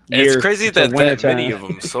And year. it's crazy until that wintertime. many of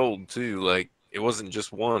them sold too. Like it wasn't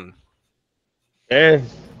just one. Yeah,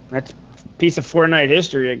 that's a piece of Fortnite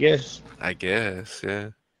history, I guess. I guess, yeah.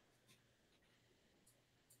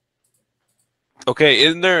 Okay,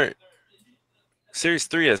 isn't there Series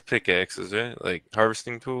 3 has pickaxes, right? Like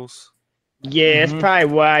harvesting tools. Yeah, that's probably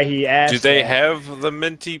why he asked. Do they that. have the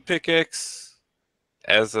minty pickaxe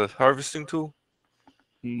as a harvesting tool?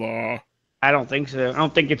 Nah. I don't think so. I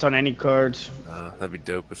don't think it's on any cards. That'd be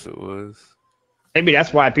dope if it was. Maybe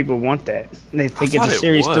that's why people want that. They think it's thought a it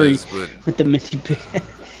Series was, 3 but- with the Misty pick.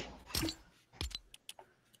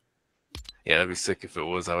 Yeah, that'd be sick if it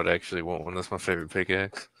was. I would actually want one. That's my favorite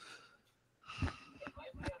pickaxe.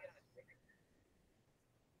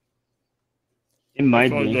 It I might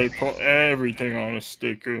thought be. they put everything on a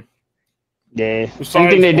sticker. Yeah. Besides Same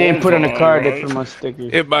thing they didn't put on the Bullseye, card, they right? put them on stickers.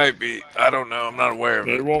 It might be. I don't know. I'm not aware of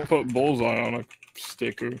They it. won't put Bullseye on a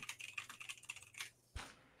sticker.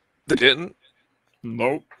 They didn't?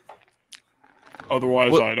 Nope.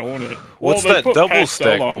 Otherwise, What- I'd own it. What's Well, they that put double Pastel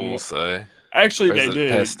stack on bullseye? Actually, Or is they it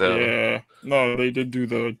did. pastel? Yeah. No, they did do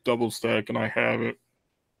the double stack, and I have it.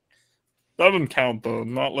 That doesn't count though.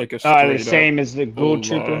 Not like a straight The same as the gold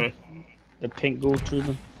trooper, bullseye. the pink gold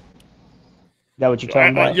trooper. Is that what you're I,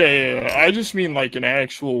 talking about? yeah. I just mean like an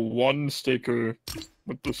actual one sticker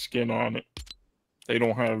with the skin on it. They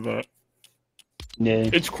don't have that. Yeah.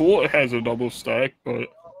 It's cool. It has a double stack, but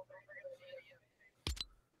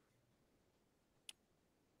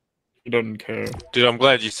he doesn't care. Dude, I'm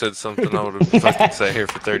glad you said something. I would have fucking sat here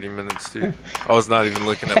for 30 minutes, dude. I was not even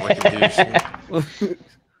looking at my computer.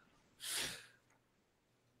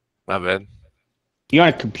 My bad. You on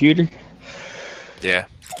a computer? Yeah.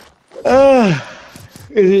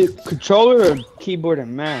 Is it controller or keyboard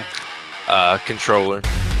and mouse? Controller.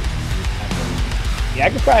 Yeah, I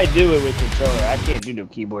could probably do it with controller. I can't do no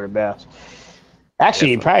keyboard and mouse.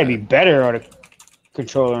 Actually, it'd probably be better on a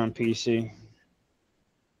controller on PC.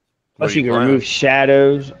 Plus, you can remove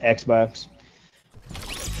shadows. Xbox.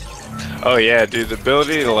 Oh yeah, dude, the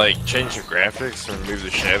ability to like change the graphics and remove the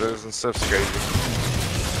shadows and stuff's crazy.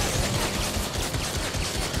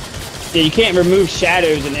 Yeah, you can't remove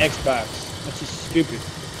shadows in Xbox. That's just stupid.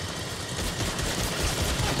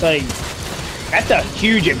 It's like, that's a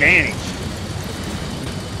huge advantage.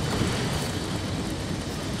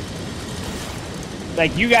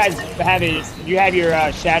 Like, you guys have it, you have your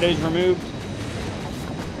shadows removed?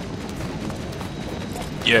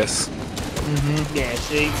 Yes. Yeah,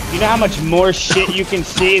 see? You know how much more shit you can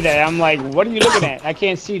see that I'm like, what are you looking at? I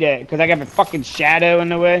can't see that because I got a fucking shadow in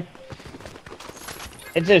the way.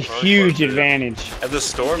 It's a huge advantage. And the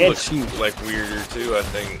storm looks like weirder too, I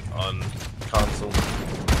think, on console.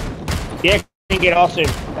 Yeah, I think it also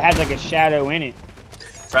has like a shadow in it.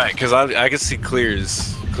 Right, because I can see clear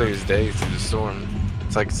as day through the storm.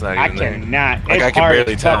 It's like it's not even there. I cannot. Like I can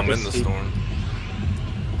barely tell I'm in the storm.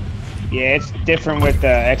 Yeah, it's different with the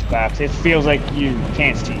Xbox. It feels like you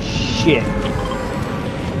can't see shit.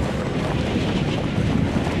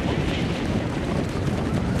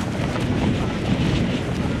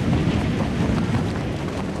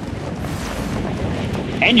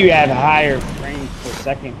 And you have higher frames per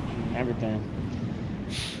second and everything.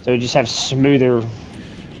 So you just have smoother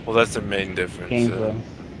Well, that's the main difference. gameplay.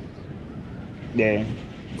 Yeah.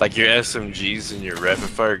 Like your SMGs and your rapid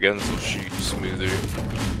fire guns will shoot smoother.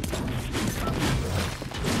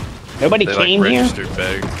 Nobody They came like here? registered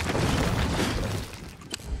better.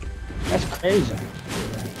 That's crazy.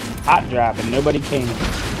 Hot drop and nobody came.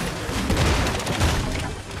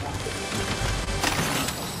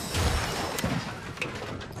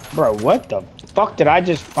 Bro, what the fuck did I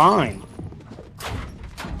just find?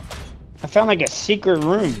 I found like a secret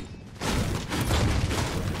room.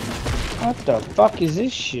 What the fuck is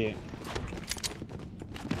this shit?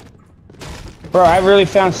 Bro, I really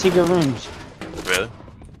found secret rooms. Really?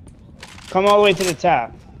 Come all the way to the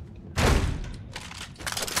top. I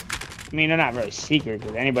mean, they're not really secret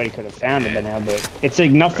because anybody could have found it by now, but it's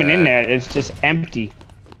like nothing in there. It's just empty.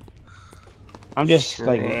 I'm just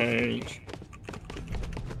like, I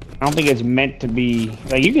don't think it's meant to be.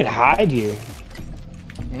 Like, you could hide here.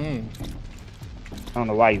 I don't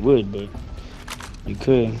know why you would, but you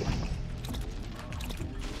could.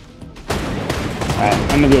 Alright,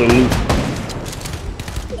 I'm gonna go to loot.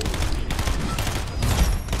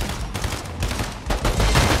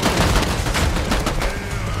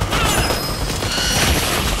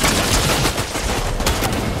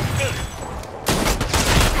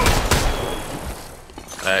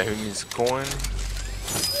 Alright, who needs a coin?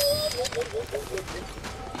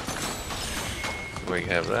 We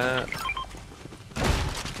have that.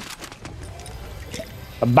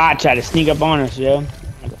 A bot tried to sneak up on us, yo.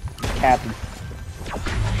 Captain.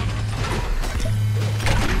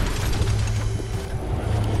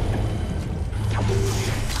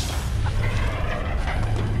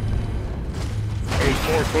 There's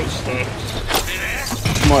more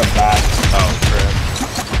footsteps. More bots. Oh crap.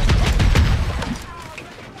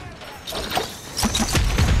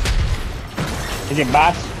 Is it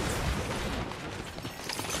bots?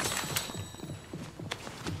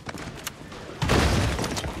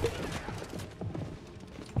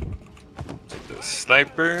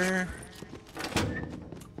 Sniper.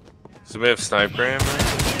 So we have sniper ammo.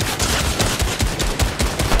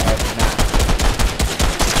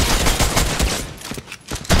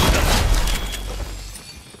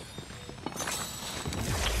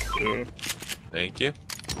 Yeah. Thank you.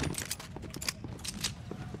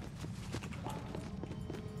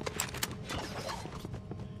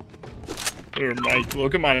 Here, Mike,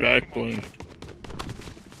 look at my back bling.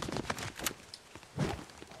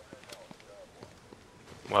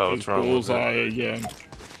 Wow, what's wrong with Bullseye that? again.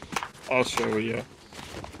 I'll show you.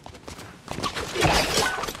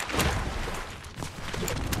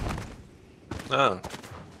 Oh.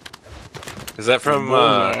 Is that from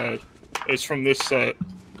Bullseye. It's from this set.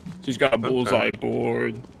 She's got a Okay. bullseye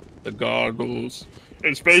board, the goggles.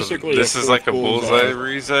 It's basically. So this is like a bullseye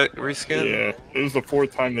reskin? Yeah, this is the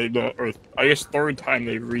 4th time they've done, or I guess 3rd time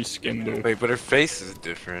they've reskinned her. Wait, but her face is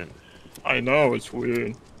different. I know, it's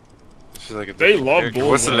weird. She's like a They different love character.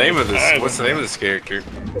 What's the bullseye. name of this? I What's the don't name know. of this character?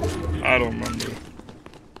 I don't remember.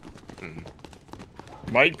 Hmm.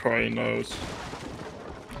 Mike probably knows.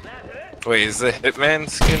 Wait, is the Hitman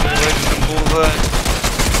skin related to bullseye?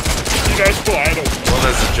 See, that's cool, I don't know. One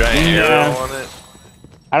has a giant No. arrow on it.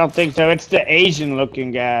 I don't think so. It's the Asian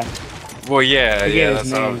looking guy. Well, yeah, Forget yeah, his that's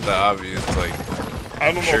not name. the obvious. Like, I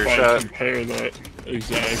don't know Sure if I shot. compare that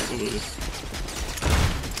exactly.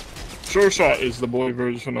 Sure Shot is the boy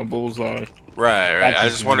version of Bullseye. right. That's I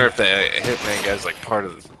his just wonder name. if the Hitman guy's like part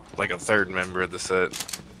of, like a third member of the set.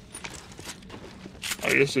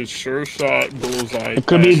 I guess it's Sure Shot, Bullseye. It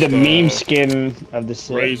could be the past, meme skin of the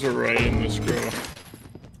set. Razor Ray and this girl.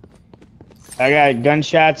 I got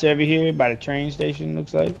gunshots over here by the train station,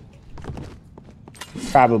 looks like.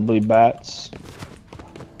 Probably bots.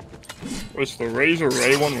 Which the Razor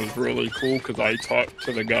Ray one was really cool because I talked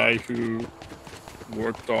to the guy who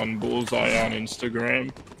worked on Bullseye on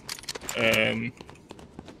Instagram, and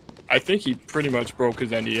I think he pretty much broke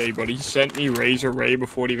his NDA, but he sent me Razor Ray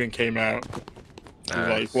before it even came out. He's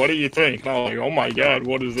like, what do you think? And I was like, oh my god,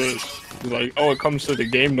 what is this? He's like, oh, it comes to the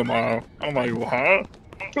game tomorrow. I'm like, well, huh?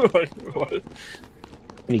 Like, what? Can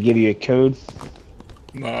he give you a code?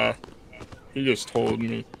 Nah, he just told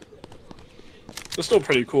me. It's still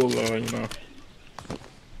pretty cool though, you know.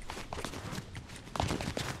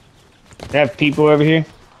 They have people over here?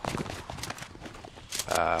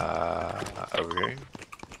 Over here.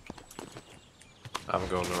 I'm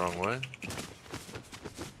going the wrong way.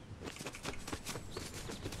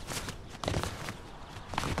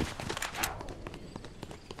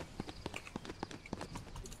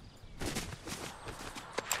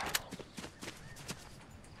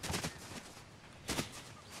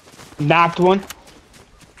 Knocked one.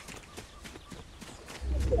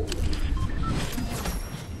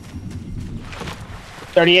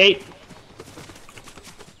 $38.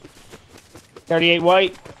 38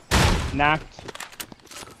 white. Knocked.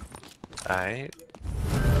 Alright.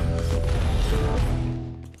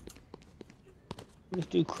 Let's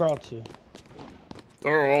do crawl to.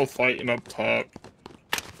 They're all fighting up top.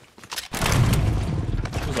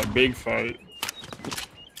 It was a big fight.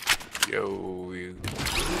 Yo, you.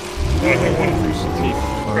 I hit one through some teeth.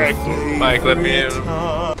 Cracked it. Mike, let me in.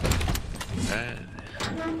 Alright.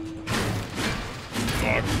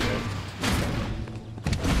 Knocked it.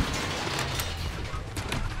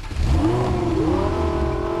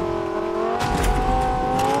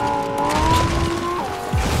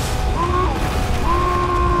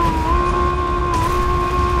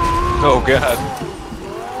 Oh god.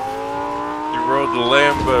 You rode the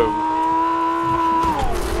Lambo.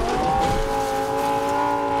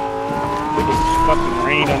 It just fucking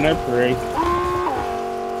rained on their parade.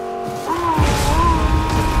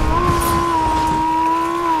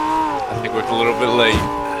 I think we're a little bit late.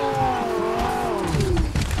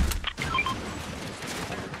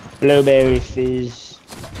 Blueberry fizz.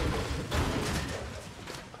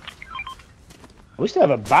 We still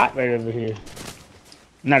have a bot right over here.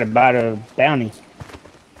 Not a bot, a bounty.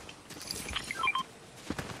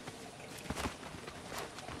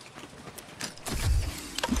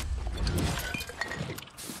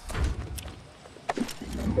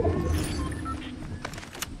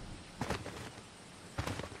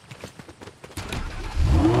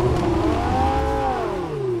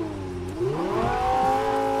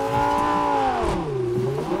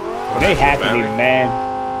 They have to be mad.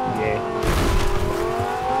 Yeah.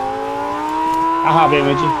 I'll hop in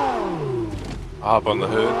with you. I'll hop on the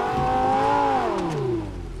hood.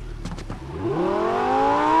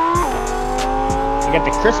 I got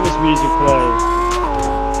the Christmas music playing.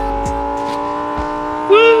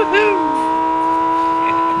 Woohoo!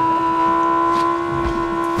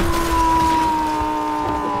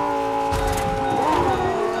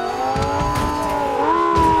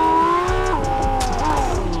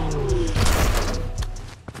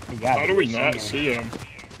 How do we not see him?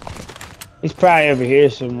 He's probably over here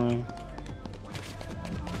somewhere.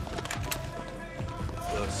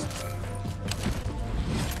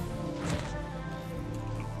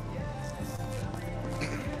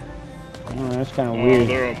 Oh, that's kind of Oh, weird.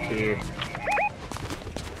 they're up here.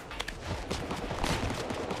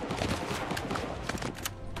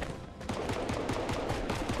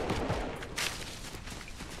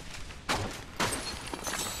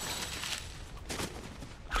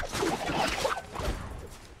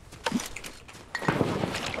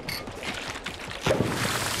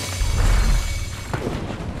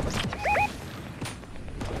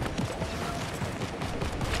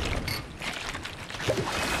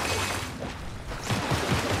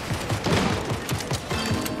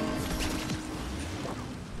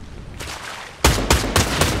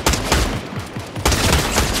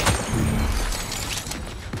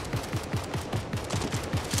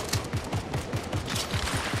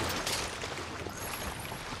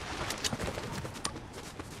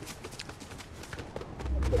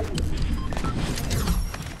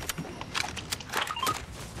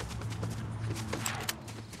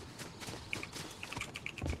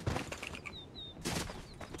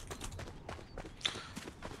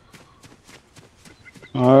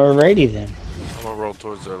 Alrighty then. I'm gonna roll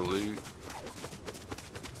towards our loot.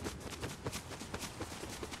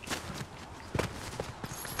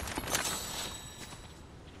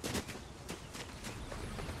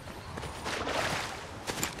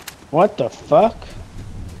 What the fuck?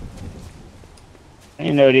 I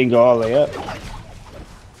didn't know it didn't go all the way up.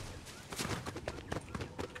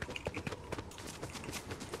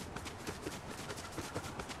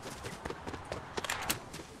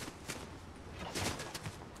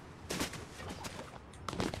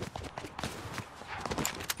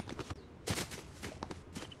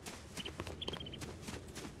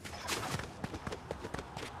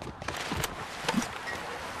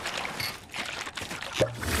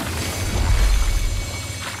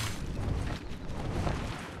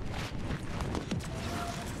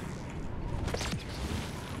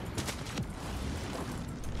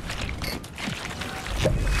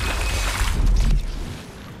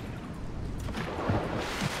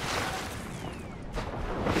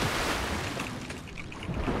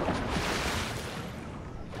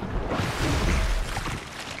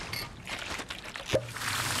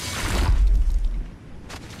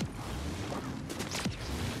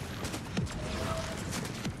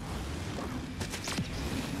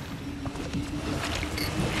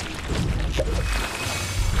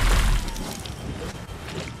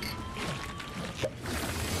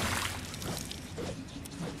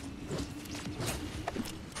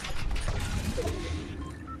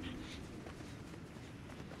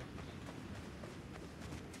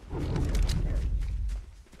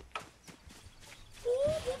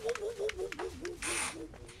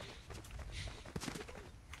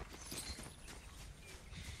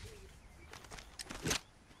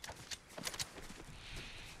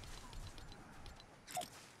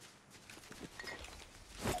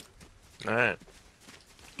 Alright.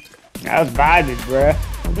 I was vibing, bruh.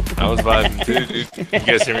 I was vibing too, dude. You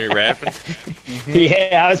guys hear me rapping?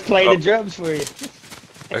 Yeah, I was playing the drums for you.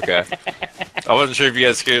 Okay. I wasn't sure if you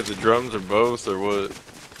guys scared of the drums or both or what.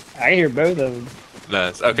 I hear both of them.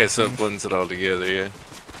 Nice. Okay, so it blends it all together, yeah.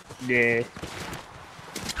 Yeah.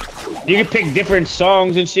 You can pick different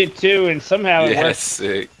songs and shit too, and somehow it Yeah, works.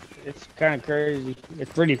 sick. It's kind of crazy.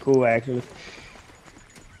 It's pretty cool, actually.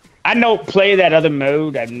 I don't play that other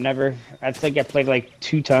mode. I think I played like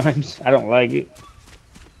 2 times. I don't like it.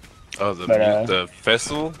 Oh, But, the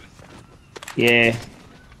festival? Yeah.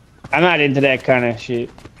 I'm not into that kind of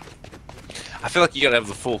shit. I feel like you gotta have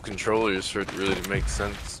the full controllers for it really to make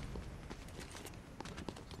sense.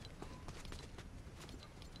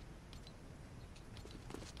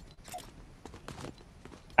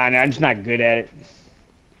 I know, I'm just not good at it.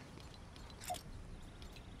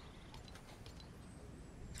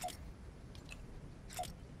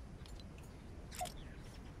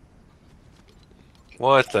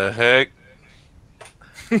 What the heck?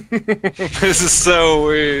 This is so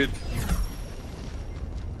weird.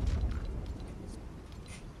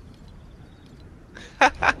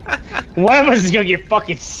 One of us is gonna get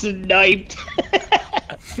fucking sniped.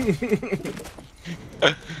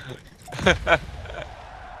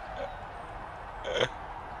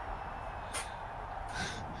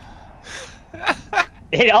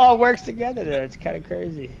 It all works together though. It's kind of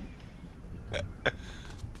crazy.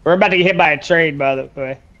 We're about to get hit by a train, by the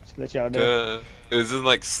way. Just to let y'all know. It was in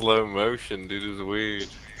like slow motion, dude. It was weird.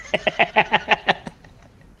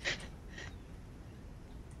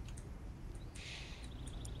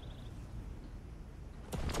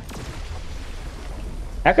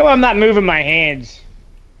 How come I'm not moving my hands?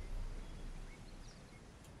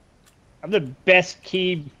 I'm the best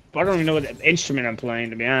key. I don't even know what instrument I'm playing,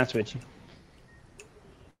 to be honest with you.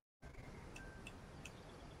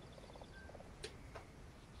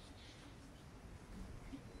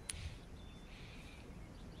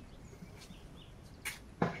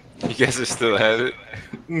 You guys are still at it?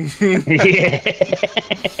 Yeah.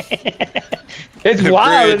 It's The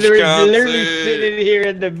wild. bridge We're literally concert. sitting here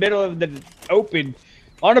in the middle of the open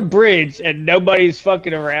on a bridge and nobody's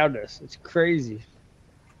fucking around us. It's crazy.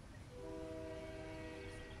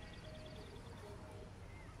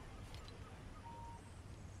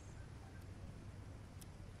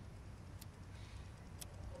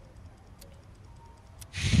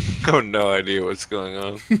 I have no idea what's going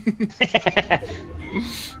on.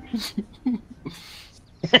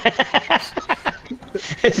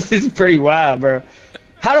 This is pretty wild, bro.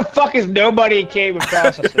 How the fuck is nobody came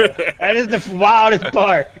across us? That is the wildest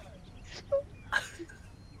part.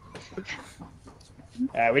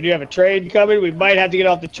 We do have a train coming. We might have to get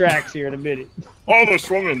off the tracks here in a minute. Oh, they're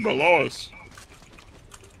swimming below us.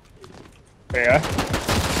 Yeah.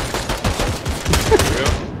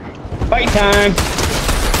 Fight time.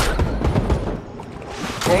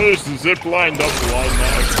 there's the zip lined up line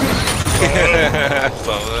now. I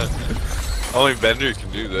saw that. Only Bender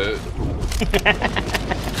can do that.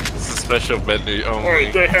 It's a special Bender only.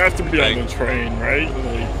 Alright, they have to be thing. on the train, right?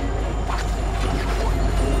 Like,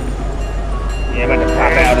 Yeah, about to pop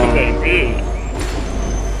where out could on they them. be?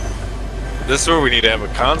 This is where we need to have a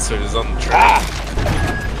concert, is on the train. Ah!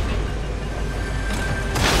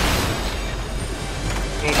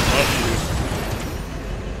 Don't let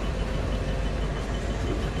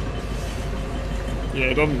you. Yeah,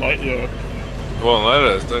 it doesn't let you. It won't let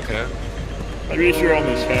us, okay. Maybe if you're on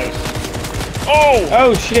this house. Oh!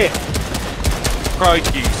 Oh shit!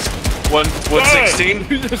 Crikeys.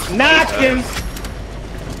 116? Knocked him!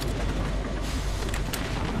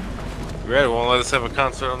 Red won't let us have a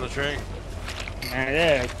concert on the train. Nah,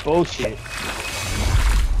 that's bullshit.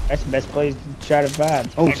 That's the best place to try to vibe.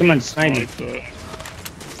 Oh, someone's sniping.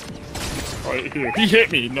 Right here. He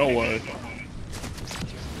hit me. No way.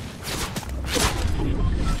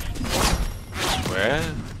 Where?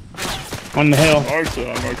 On the hill. I marked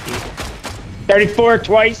it. 34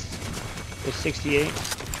 twice. With 68.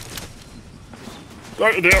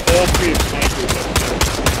 They're all three snipers.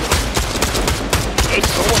 It's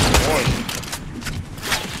so annoying.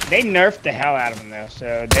 They nerfed the hell out of them though,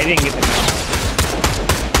 so they didn't get the nerf.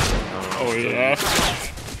 Oh yeah.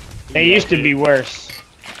 They used to be worse.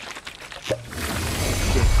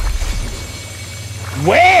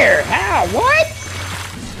 Where? How? What?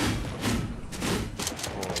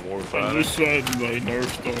 I just said they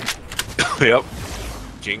nerfed them. Yep.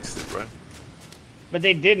 Jinxed it, bro. But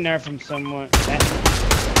they did nerf them somewhat.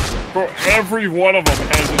 Bro, every one of them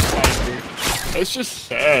has a sniper. It's just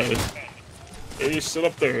sad. They just sit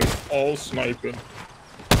up there all sniping.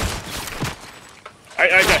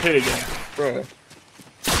 I got hit again, bro.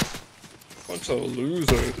 Bunch of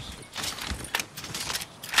losers.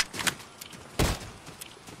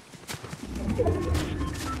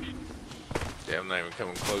 Yeah, I'm not even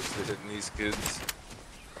coming close to hitting these kids.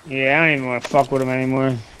 Yeah, I don't even want to fuck with them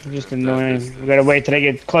anymore. They're just annoying. We gotta wait till they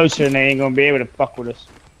get closer and they ain't gonna be able to fuck with us.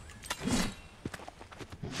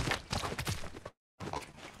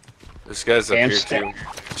 There's guys up Damn here step. too.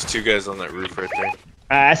 There's two guys on that roof right there.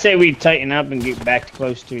 I say we tighten up and get back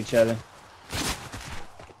close to each other.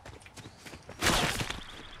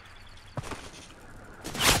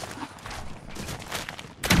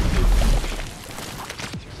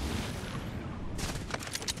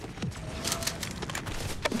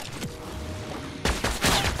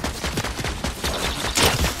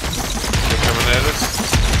 They're coming at us.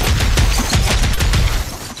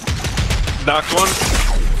 Knocked one.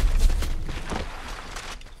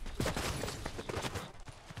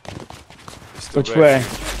 Still Which back. way?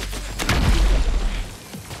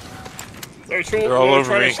 They're all over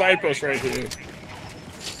trying me. to snipe us right here.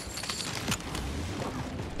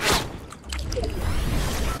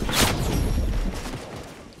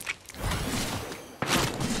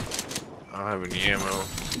 I don't have any ammo.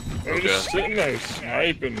 They're Okay. just sitting there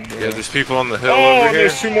sniping, bro. Yeah, there's people on the hill Oh, over and here.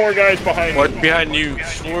 there's two more guys behind What? me. Behind you,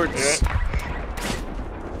 Schwartz. Yeah.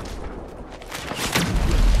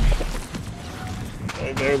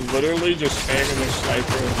 They're literally just spamming their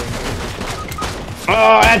sniper over there.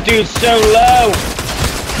 Oh, that dude's so low!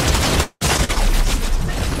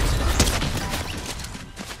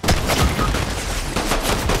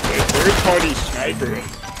 Third-party sniper.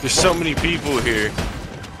 There's so many people here.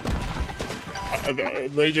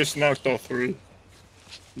 They just knocked all three.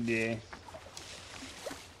 Yeah.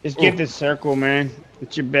 Just get the circle, man.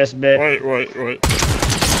 It's your best bet. Wait.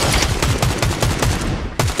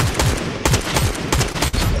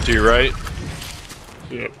 To your right.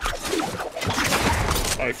 Yep.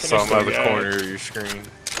 I Saw him out of the guy. corner of your screen.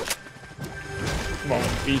 Come on,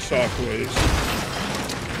 be shockwaves.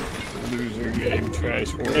 Loser game,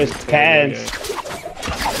 trash. There's pads.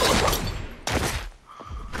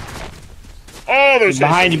 Oh, there's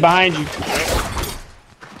Behind you, behind you.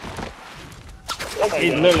 Oh my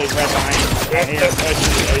He's God. literally right behind you. Yep, Right yep, here.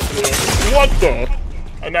 I see. What the?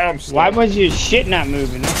 And now I'm stuck. Why was your shit not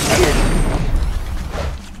moving? That's weird.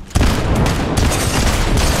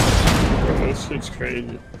 Bro, this shit's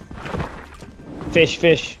crazy.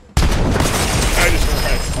 Fish. I just don't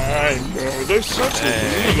have time, bro. They're such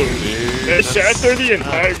Dang, losers. dude. They sat there the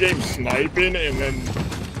entire game sniping, and then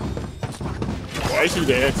why is he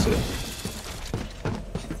dancing?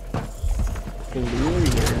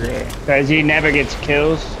 Loser, bro. Because he never gets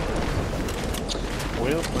kills.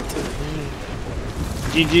 Well, that's it.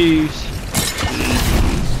 GG's.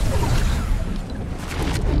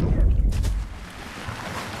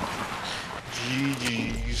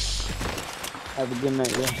 GG's. Have a good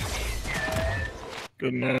night, yeah.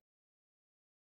 Good night.